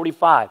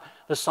 10:45,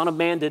 the Son of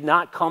Man did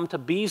not come to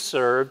be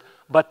served,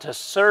 but to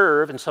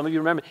serve, and some of you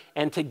remember,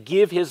 and to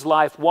give his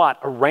life what?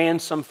 A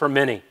ransom for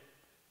many,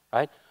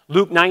 right?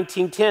 Luke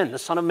 19:10, the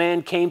Son of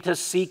Man came to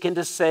seek and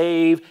to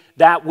save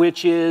that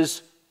which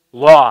is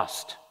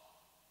lost,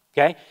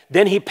 okay?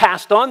 Then he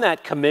passed on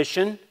that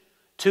commission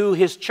to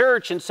his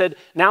church and said,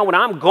 now when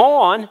I'm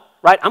gone,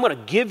 right, I'm going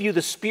to give you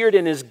the Spirit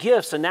and his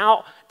gifts, and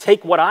now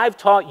take what I've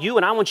taught you,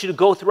 and I want you to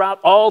go throughout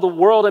all the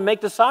world and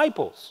make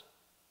disciples,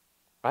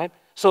 right?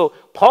 So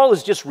Paul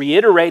is just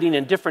reiterating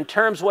in different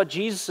terms what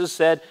Jesus has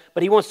said,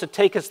 but he wants to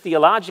take us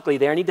theologically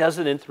there, and he does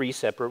it in three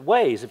separate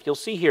ways. If you'll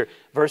see here,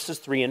 verses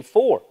 3 and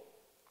 4.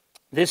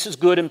 This is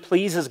good and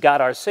pleases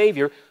God our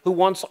Savior, who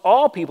wants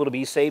all people to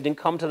be saved and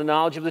come to the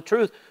knowledge of the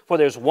truth. For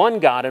there's one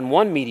God and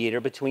one mediator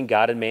between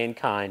God and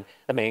mankind,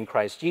 the man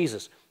Christ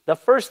Jesus. The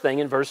first thing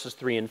in verses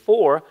 3 and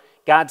 4,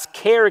 God's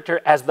character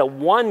as the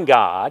one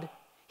God,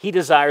 he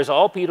desires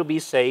all people to be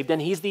saved,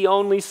 and he's the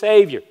only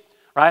Savior,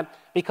 right?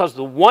 Because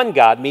the one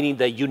God, meaning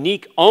the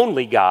unique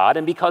only God,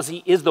 and because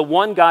he is the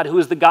one God who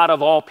is the God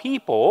of all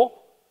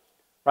people,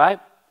 right?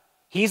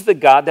 He's the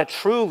God that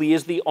truly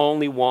is the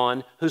only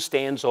one who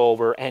stands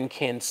over and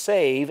can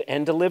save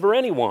and deliver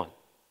anyone.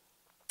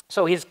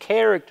 So his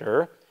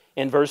character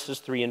in verses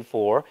 3 and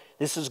 4,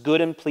 this is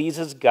good and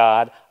pleases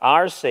God,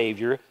 our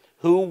Savior,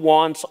 who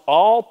wants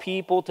all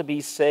people to be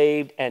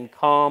saved and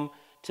come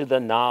to the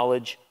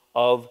knowledge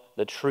of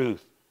the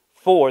truth.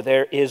 For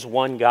there is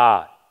one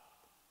God.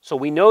 So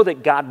we know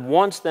that God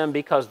wants them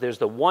because there's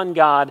the one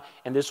God,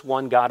 and this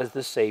one God is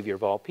the Savior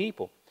of all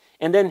people.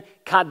 And then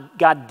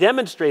God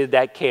demonstrated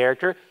that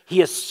character.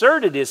 He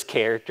asserted his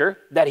character,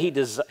 that he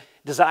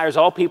desires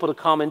all people to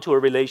come into a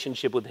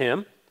relationship with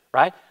him,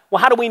 right? Well,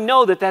 how do we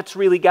know that that's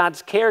really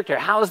God's character?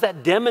 How is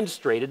that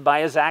demonstrated by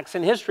his acts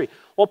in history?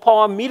 Well,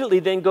 Paul immediately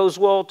then goes,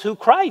 well, to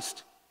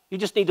Christ. You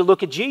just need to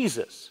look at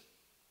Jesus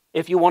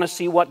if you want to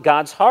see what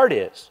God's heart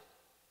is.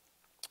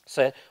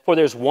 So, for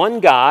there's one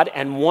God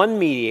and one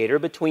mediator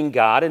between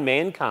God and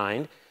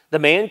mankind, the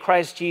man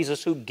Christ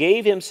Jesus, who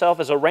gave himself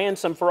as a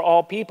ransom for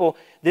all people.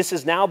 This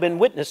has now been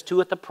witnessed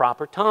to at the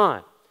proper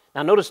time.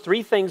 Now notice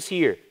three things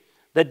here.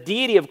 The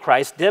deity of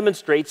Christ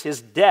demonstrates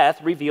his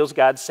death, reveals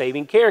God's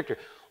saving character.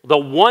 The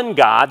one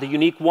God, the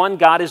unique one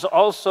God, is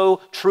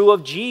also true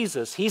of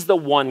Jesus. He's the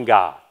one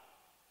God.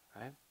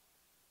 Right?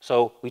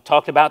 So we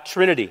talked about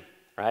Trinity,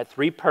 right?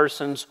 Three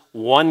persons,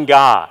 one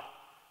God,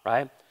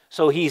 right?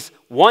 So he's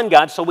one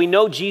God, so we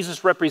know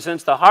Jesus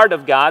represents the heart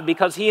of God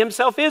because he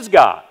himself is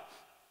God,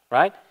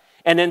 right?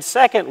 And then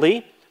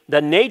secondly,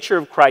 the nature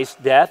of Christ's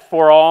death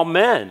for all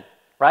men,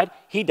 right?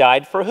 He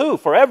died for who?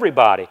 For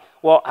everybody.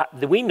 Well,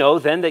 we know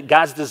then that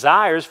God's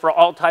desires for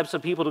all types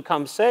of people to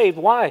come saved.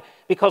 Why?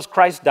 Because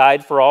Christ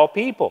died for all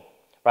people,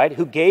 right?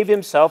 Who gave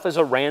himself as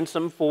a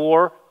ransom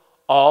for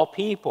all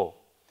people.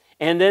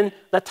 And then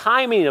the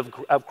timing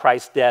of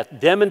Christ's death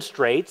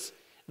demonstrates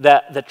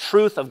the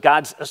truth of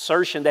God's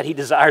assertion that he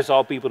desires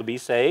all people to be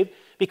saved,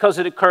 because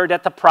it occurred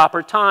at the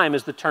proper time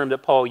is the term that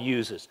Paul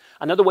uses.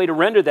 Another way to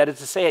render that is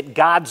to say at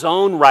God's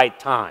own right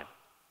time,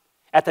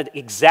 at the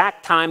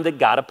exact time that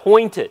God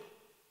appointed.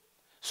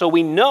 So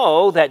we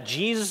know that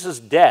Jesus'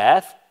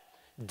 death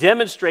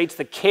demonstrates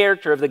the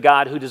character of the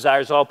God who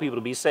desires all people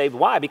to be saved.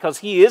 Why? Because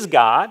he is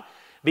God,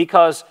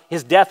 because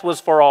his death was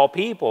for all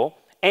people,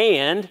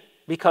 and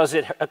because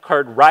it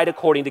occurred right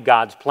according to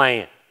God's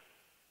plan.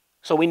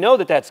 So we know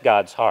that that's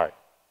God's heart.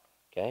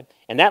 Okay?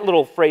 And that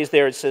little phrase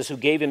there, it says, who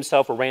gave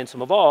himself a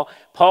ransom of all,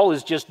 Paul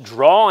is just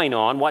drawing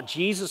on what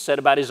Jesus said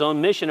about his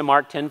own mission in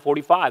Mark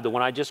 10:45, the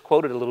one I just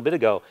quoted a little bit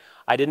ago.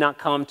 I did not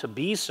come to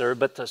be served,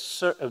 but to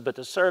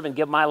serve and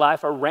give my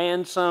life a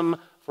ransom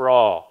for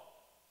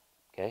all.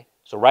 Okay?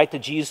 So right to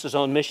Jesus'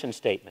 own mission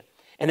statement.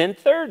 And then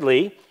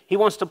thirdly, he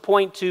wants to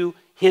point to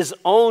his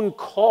own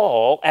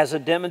call as a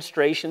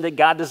demonstration that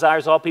God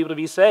desires all people to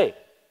be saved.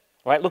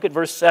 All right, look at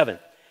verse 7.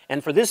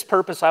 And for this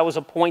purpose I was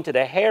appointed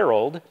a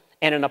herald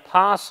and an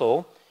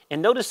apostle.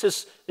 And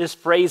notice this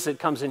phrase that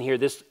comes in here,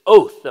 this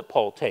oath that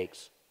Paul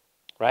takes,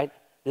 right?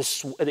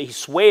 He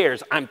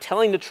swears, I'm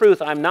telling the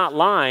truth, I'm not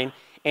lying.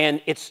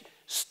 And it's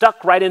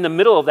stuck right in the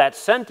middle of that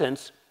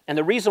sentence. And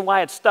the reason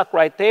why it's stuck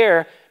right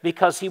there,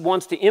 because he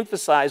wants to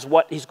emphasize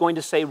what he's going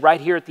to say right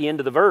here at the end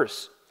of the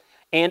verse.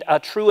 And a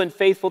true and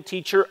faithful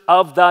teacher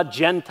of the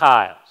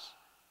Gentiles.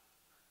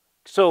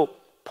 So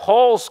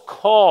Paul's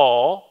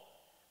call,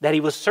 that he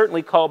was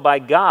certainly called by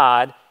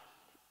God,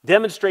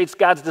 demonstrates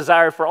God's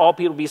desire for all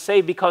people to be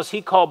saved because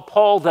he called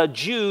Paul the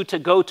Jew to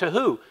go to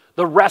who?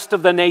 The rest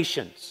of the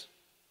nations.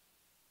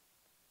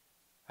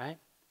 Right?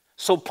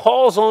 So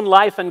Paul's own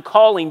life and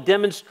calling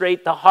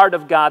demonstrate the heart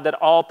of God that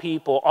all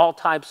people, all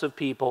types of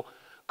people,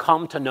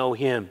 come to know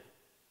him.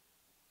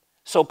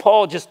 So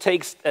Paul just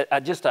takes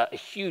a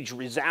huge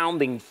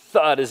resounding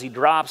thud as he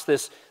drops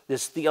this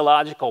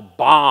theological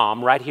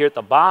bomb right here at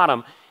the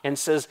bottom and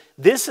says,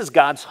 this is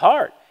God's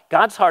heart.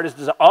 God's heart is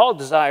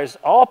desires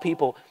all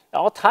people,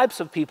 all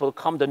types of people to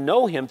come to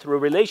know him through a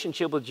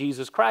relationship with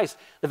Jesus Christ.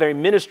 The very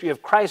ministry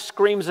of Christ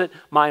screams it.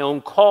 My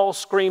own call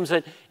screams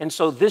it. And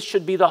so this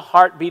should be the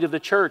heartbeat of the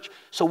church.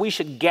 So we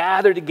should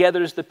gather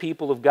together as the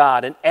people of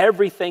God, and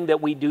everything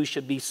that we do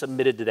should be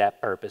submitted to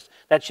that purpose.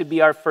 That should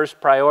be our first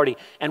priority.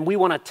 And we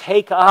want to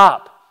take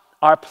up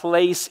our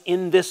place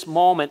in this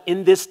moment,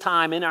 in this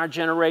time, in our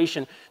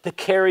generation, to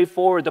carry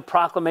forward the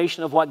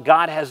proclamation of what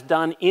God has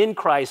done in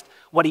Christ,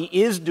 what he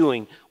is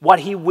doing, what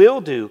he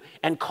will do,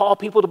 and call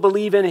people to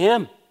believe in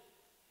him.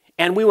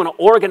 And we want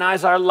to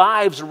organize our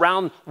lives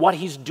around what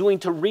he's doing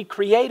to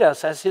recreate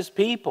us as his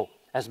people,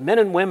 as men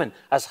and women,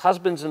 as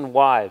husbands and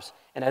wives,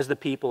 and as the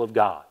people of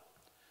God.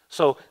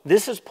 So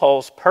this is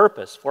Paul's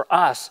purpose, for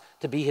us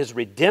to be his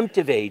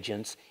redemptive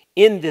agents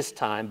in this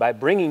time by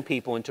bringing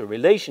people into a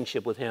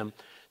relationship with him,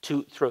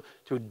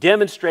 through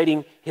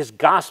demonstrating his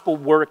gospel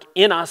work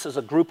in us as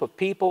a group of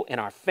people, in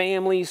our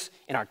families,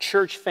 in our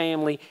church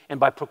family, and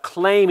by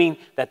proclaiming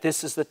that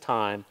this is the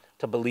time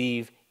to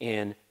believe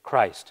in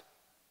Christ.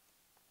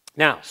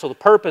 Now, so the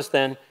purpose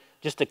then,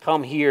 just to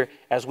come here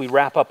as we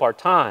wrap up our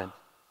time,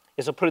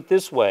 is to put it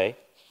this way,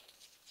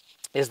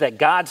 is that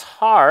God's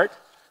heart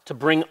to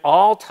bring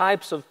all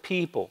types of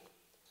people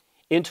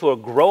into a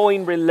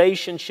growing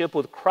relationship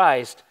with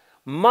Christ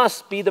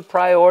must be the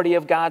priority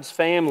of God's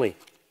family.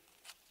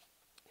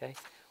 Okay?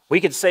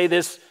 We could say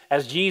this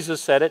as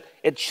Jesus said it.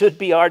 It should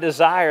be our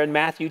desire in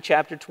Matthew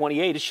chapter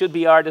 28. It should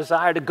be our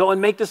desire to go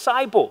and make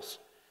disciples,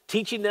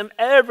 teaching them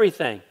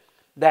everything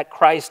that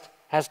Christ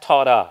has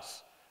taught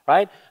us.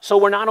 Right? So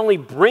we're not only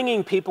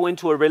bringing people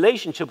into a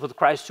relationship with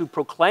Christ through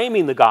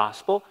proclaiming the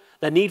gospel,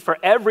 the need for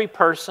every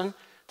person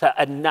to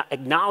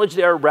acknowledge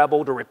they're a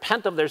rebel, to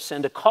repent of their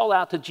sin, to call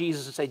out to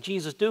Jesus and say,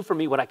 Jesus, do for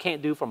me what I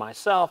can't do for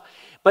myself.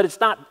 But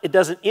it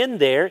doesn't end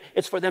there.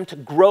 It's for them to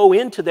grow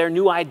into their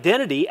new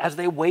identity as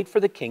they wait for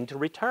the King to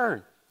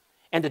return.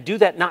 And to do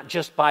that not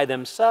just by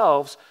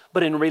themselves,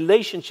 but in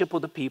relationship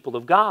with the people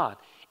of God.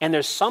 And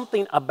there's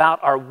something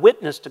about our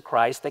witness to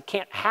Christ that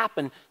can't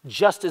happen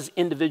just as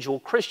individual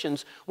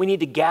Christians. We need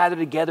to gather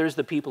together as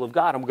the people of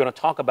God. And we're going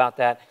to talk about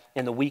that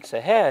in the weeks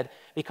ahead,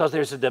 because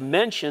there's a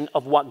dimension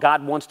of what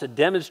God wants to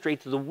demonstrate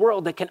to the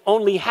world that can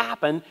only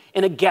happen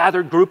in a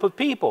gathered group of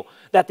people.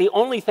 That the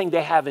only thing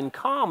they have in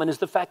common is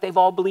the fact they've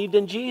all believed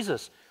in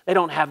Jesus. They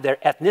don't have their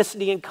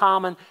ethnicity in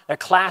common, their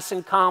class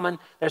in common,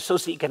 their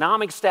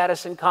socioeconomic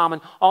status in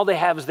common. All they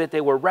have is that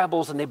they were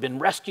rebels and they've been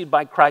rescued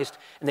by Christ,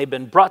 and they've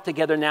been brought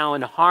together now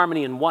in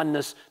harmony and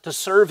oneness to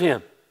serve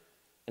him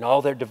in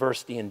all their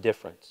diversity and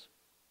difference.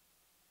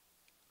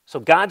 So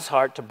God's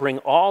heart to bring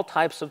all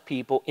types of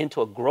people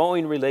into a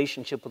growing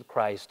relationship with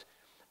Christ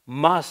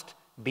must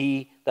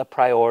be the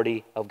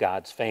priority of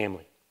God's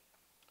family.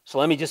 So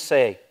let me just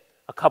say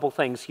a couple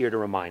things here to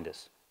remind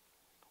us.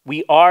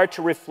 We are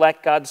to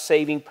reflect God's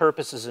saving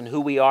purposes in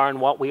who we are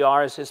and what we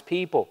are as his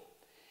people.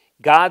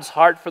 God's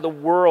heart for the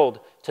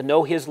world to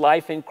know his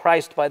life in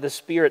Christ by the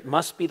Spirit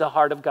must be the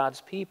heart of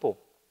God's people.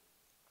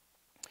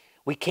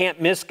 We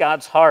can't miss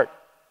God's heart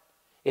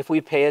if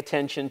we pay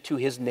attention to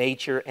his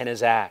nature and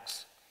his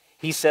acts.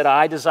 He said,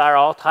 I desire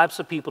all types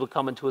of people to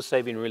come into a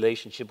saving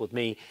relationship with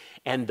me.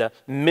 And the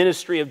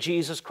ministry of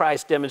Jesus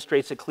Christ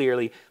demonstrates it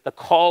clearly. The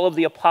call of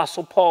the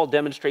Apostle Paul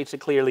demonstrates it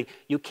clearly.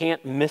 You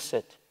can't miss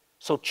it.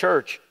 So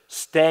church,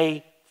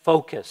 stay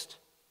focused.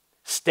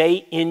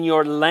 Stay in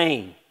your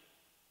lane.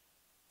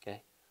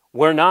 Okay?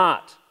 We're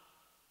not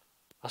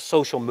a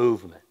social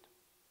movement.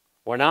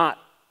 We're not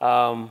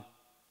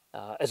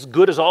as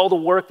good as all the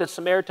work that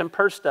Samaritan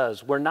Purse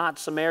does. We're not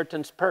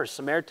Samaritan's Purse.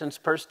 Samaritan's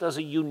Purse does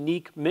a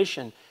unique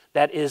mission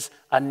that is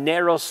a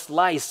narrow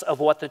slice of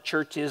what the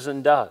church is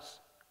and does.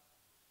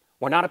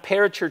 We're not a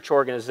parachurch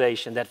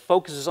organization that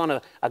focuses on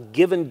a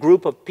given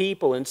group of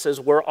people and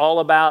says we're all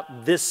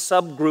about this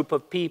subgroup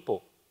of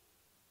people.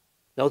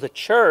 No, the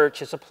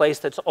church is a place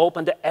that's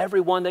open to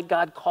everyone that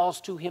God calls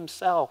to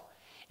himself.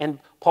 And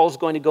Paul's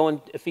going to go in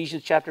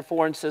Ephesians chapter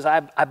 4 and says, I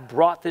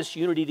brought this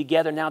unity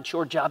together. Now it's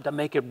your job to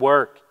make it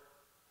work.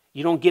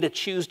 You don't get to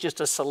choose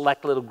just a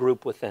select little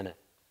group within it.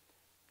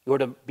 You're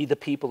to be the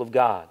people of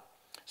God.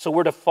 So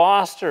we're to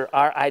foster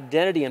our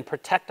identity and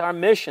protect our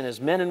mission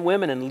as men and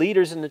women and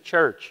leaders in the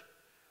church.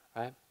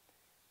 Right?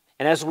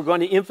 And as we're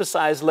going to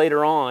emphasize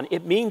later on,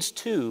 it means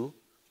too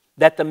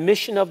that the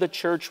mission of the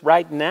church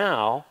right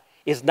now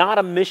is not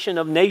a mission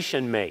of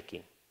nation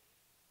making.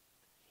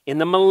 In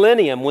the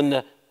millennium,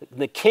 when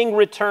the king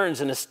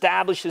returns and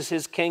establishes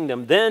his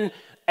kingdom, then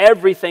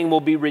everything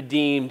will be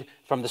redeemed,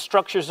 from the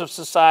structures of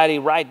society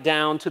right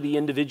down to the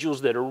individuals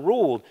that are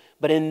ruled.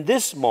 But in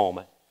this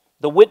moment,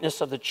 the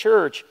witness of the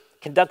church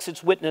conducts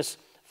its witness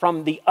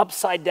from the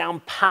upside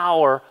down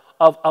power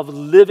of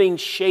living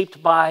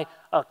shaped by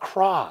a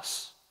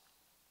cross.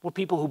 We're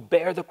people who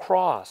bear the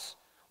cross.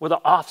 We're the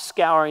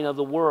offscouring of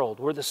the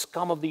world. We're the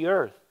scum of the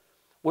earth.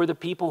 We're the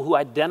people who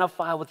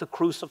identify with the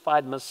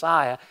crucified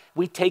Messiah.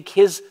 We take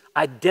his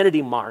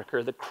identity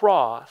marker, the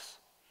cross,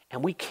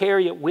 and we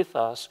carry it with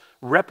us,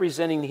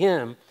 representing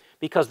him,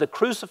 because the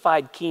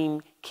crucified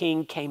king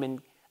came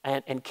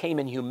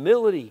in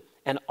humility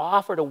and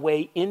offered a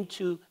way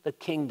into the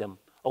kingdom,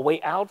 a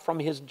way out from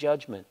his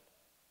judgment.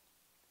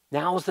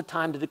 Now is the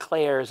time to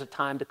declare, is a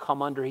time to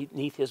come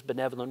underneath his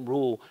benevolent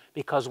rule,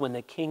 because when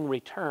the king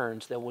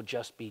returns, there will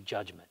just be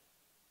judgment.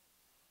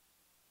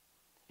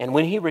 And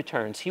when he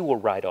returns, he will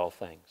right all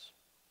things.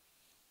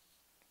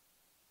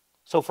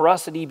 So for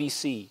us at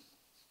EBC,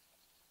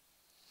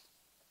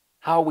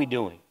 how are we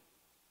doing?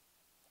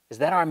 Is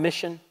that our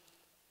mission?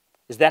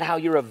 Is that how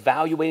you're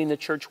evaluating the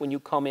church when you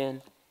come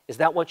in? Is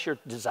that what you're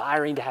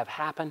desiring to have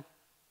happen?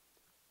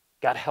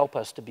 God, help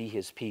us to be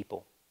his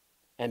people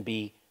and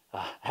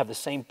have the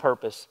same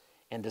purpose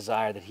and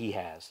desire that he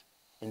has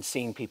in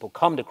seeing people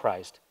come to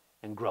Christ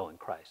and grow in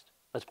Christ.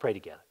 Let's pray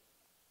together.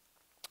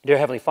 Dear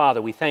Heavenly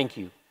Father, we thank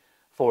you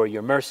for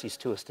your mercies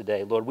to us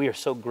today. Lord, we are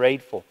so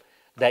grateful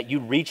that you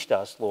reached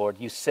us, Lord.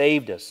 You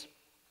saved us.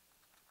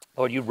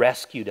 Lord, you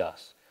rescued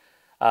us.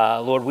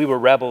 Lord, we were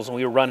rebels and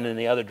we were running in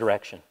the other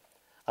direction.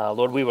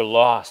 Lord, we were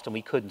lost and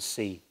we couldn't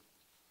see.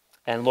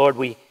 And Lord,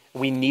 we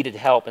needed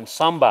help. And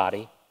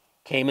somebody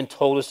came and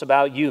told us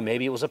about you.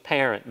 Maybe it was a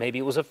parent. Maybe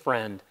it was a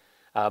friend.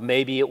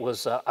 Maybe it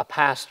was a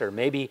pastor.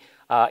 Maybe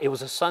it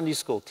was a Sunday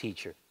school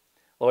teacher.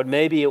 Lord,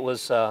 maybe it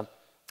was a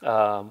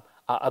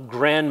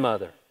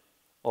grandmother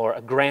or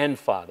a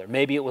grandfather.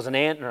 Maybe it was an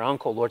aunt or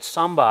uncle. Lord,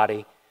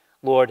 somebody,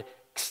 Lord,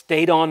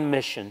 stayed on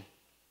mission.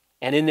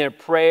 And in their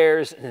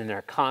prayers and in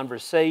their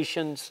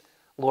conversations,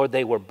 Lord,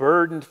 they were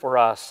burdened for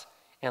us.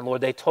 And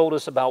Lord, they told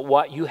us about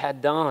what you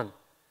had done,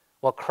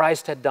 what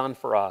Christ had done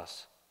for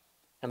us.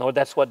 And Lord,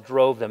 that's what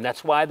drove them.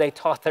 That's why they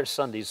taught their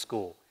Sunday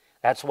school.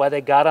 That's why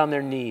they got on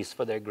their knees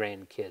for their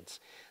grandkids.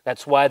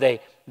 That's why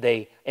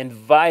they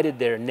invited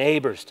their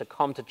neighbors to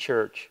come to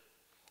church.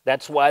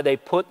 That's why they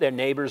put their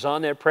neighbors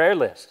on their prayer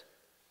list.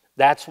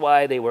 That's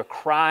why they were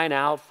crying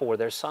out for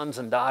their sons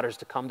and daughters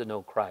to come to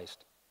know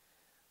Christ.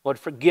 Lord,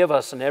 forgive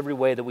us in every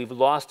way that we've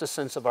lost a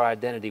sense of our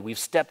identity. We've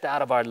stepped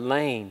out of our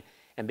lane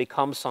and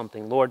become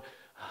something. Lord,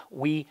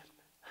 we,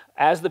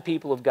 as the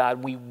people of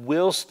God, we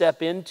will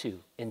step into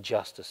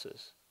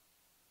injustices.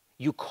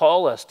 You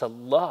call us to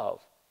love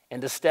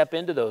and to step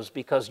into those,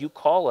 because you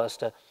call us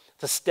to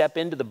step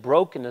into the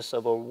brokenness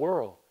of our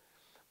world.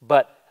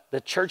 But the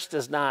church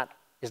is not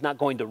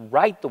going to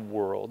right the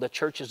world. The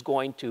church is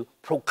going to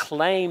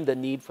proclaim the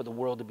need for the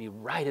world to be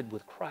righted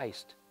with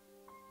Christ.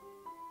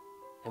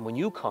 And when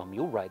you come,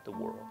 you'll right the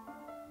world.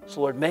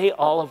 So Lord, may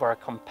all of our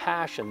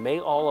compassion,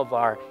 may all of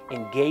our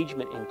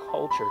engagement in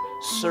culture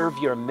serve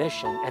your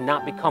mission and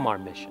not become our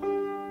mission.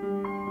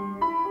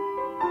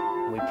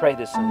 And we pray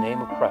this in the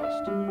name of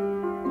Christ.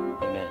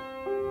 Amen.